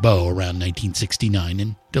narrative bow around 1969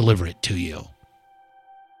 and deliver it to you.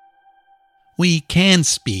 We can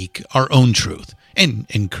speak our own truth and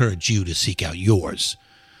encourage you to seek out yours.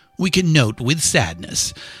 We can note with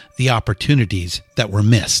sadness the opportunities that were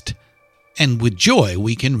missed, and with joy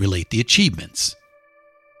we can relate the achievements.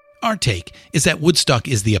 Our take is that Woodstock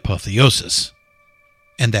is the apotheosis,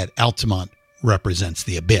 and that Altamont represents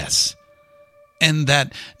the abyss, and that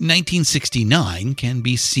 1969 can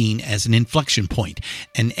be seen as an inflection point,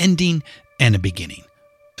 an ending and a beginning,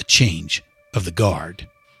 a change of the guard.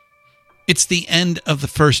 It's the end of the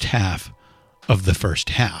first half of the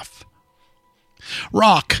first half.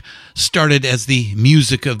 Rock started as the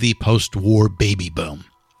music of the post-war baby boom.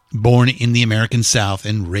 Born in the American South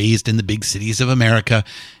and raised in the big cities of America,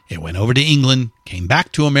 it went over to England, came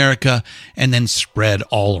back to America, and then spread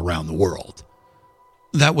all around the world.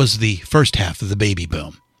 That was the first half of the baby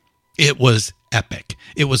boom. It was epic.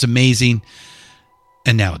 It was amazing.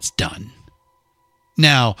 And now it's done.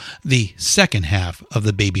 Now, the second half of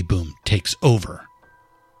the baby boom takes over.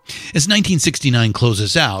 As 1969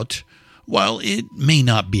 closes out, while it may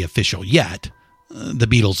not be official yet, the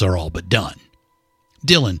Beatles are all but done.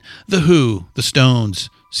 Dylan, The Who, The Stones,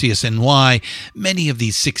 CSNY, many of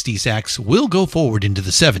these 60s acts will go forward into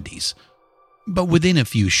the 70s. But within a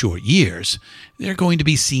few short years, they're going to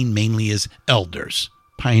be seen mainly as elders,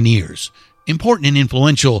 pioneers, important and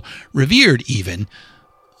influential, revered even,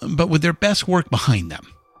 but with their best work behind them.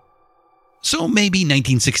 So maybe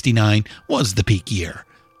 1969 was the peak year,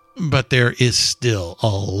 but there is still a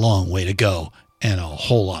long way to go and a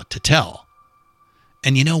whole lot to tell.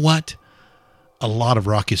 And you know what? A lot of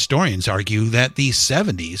rock historians argue that the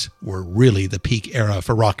 70s were really the peak era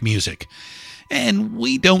for rock music, and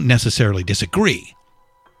we don't necessarily disagree.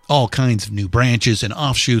 All kinds of new branches and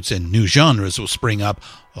offshoots and new genres will spring up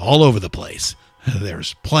all over the place.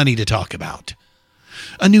 There's plenty to talk about.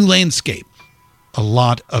 A new landscape, a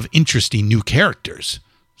lot of interesting new characters,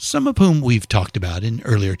 some of whom we've talked about in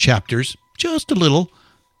earlier chapters, just a little,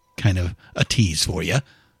 kind of a tease for you,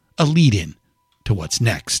 a lead-in to what's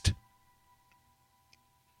next.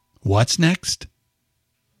 What's next?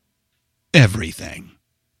 Everything.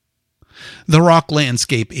 The rock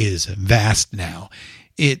landscape is vast now.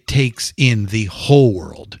 It takes in the whole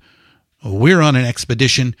world. We're on an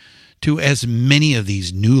expedition to as many of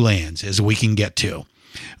these new lands as we can get to.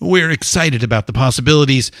 We're excited about the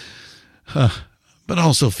possibilities, but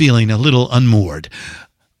also feeling a little unmoored,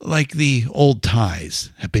 like the old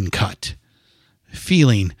ties have been cut.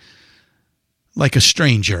 Feeling like a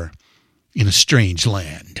stranger in a strange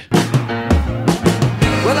land.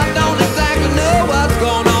 Well, I don't exactly know what's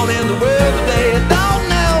going on in the world today. I don't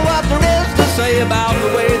know what there is to say about the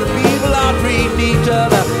way the people are treating each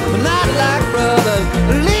other. But not like brothers.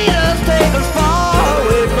 Lead us, take us far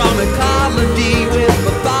away from ecology with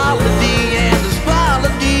mythology and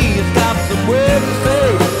astrology. It's got some words to say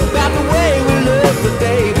about the way we live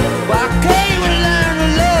today. Why can't we learn to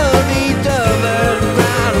love each other and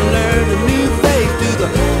try to learn a new face to the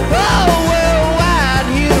whole worldwide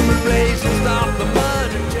human race and stop the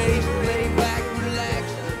money chase, lay back, relax,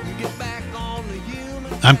 and get back on the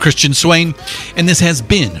human. I'm Christian Swain, and this has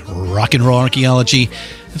been Rock and Roll Archaeology.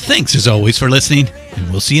 Thanks as always for listening, and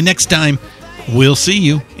we'll see you next time. We'll see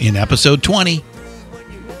you in episode 20.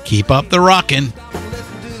 Keep up the rockin'. Won't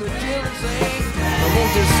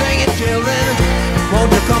you sing it, children?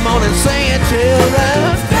 Won't you come on and sing it,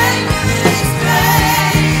 children?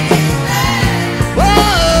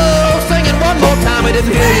 Whoa, sing it one more time, I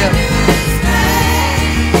didn't hear you.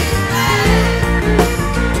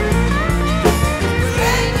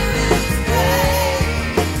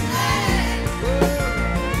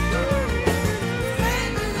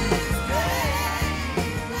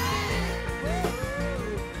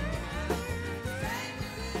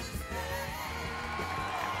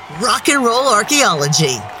 Rock and Roll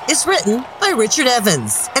Archaeology is written by Richard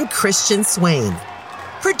Evans and Christian Swain.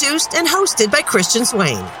 Produced and hosted by Christian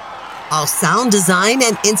Swain. All sound design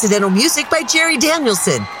and incidental music by Jerry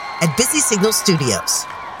Danielson at Busy Signal Studios.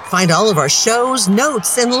 Find all of our shows,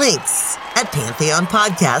 notes, and links at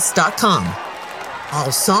pantheonpodcast.com.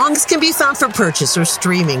 All songs can be found for purchase or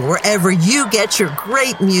streaming wherever you get your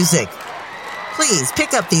great music. Please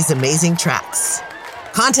pick up these amazing tracks.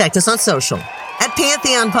 Contact us on social at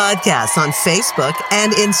Pantheon Podcasts on Facebook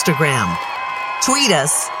and Instagram. Tweet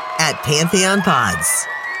us at Pantheon Pods.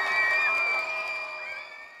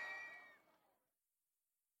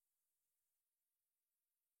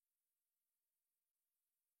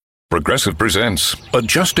 Progressive presents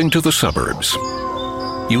Adjusting to the Suburbs.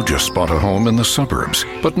 You just bought a home in the suburbs,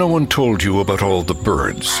 but no one told you about all the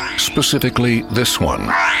birds, specifically this one,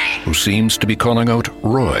 who seems to be calling out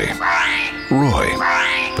Roy. Roy.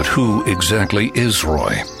 But who exactly is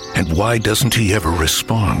Roy? And why doesn't he ever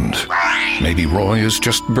respond? Maybe Roy is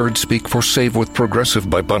just bird speak for save with Progressive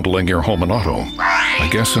by bundling your home and auto. I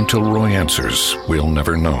guess until Roy answers, we'll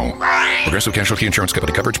never know. Progressive Casualty Insurance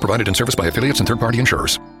Company. Coverage provided and serviced by affiliates and third-party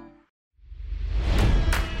insurers.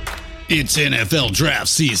 It's NFL draft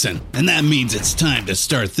season, and that means it's time to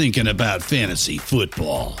start thinking about fantasy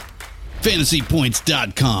football.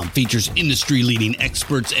 FantasyPoints.com features industry-leading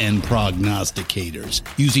experts and prognosticators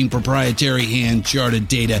using proprietary hand-charted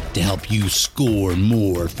data to help you score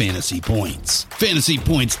more fantasy points.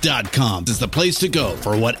 FantasyPoints.com is the place to go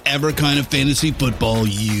for whatever kind of fantasy football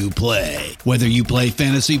you play. Whether you play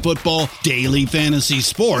fantasy football, daily fantasy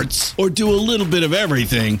sports, or do a little bit of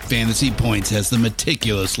everything, Fantasy Points has the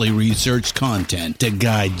meticulously researched content to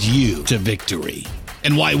guide you to victory.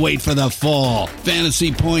 And why wait for the fall?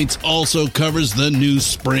 Fantasy Points also covers the new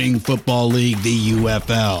spring football league, the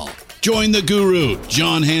UFL. Join the Guru,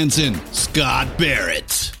 John Hansen, Scott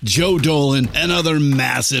Barrett, Joe Dolan, and other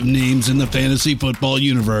massive names in the fantasy football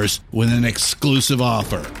universe with an exclusive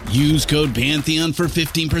offer. Use code Pantheon for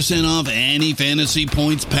 15% off any Fantasy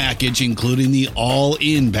Points package, including the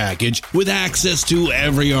all-in package, with access to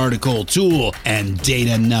every article, tool, and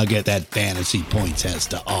data nugget that Fantasy Points has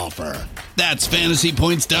to offer. That's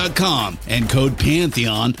fantasypoints.com and code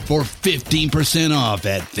Pantheon for 15% off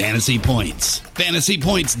at Fantasy Points.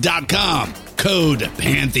 Fantasypoints.com, code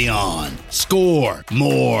Pantheon. Score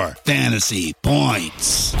more fantasy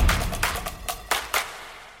points.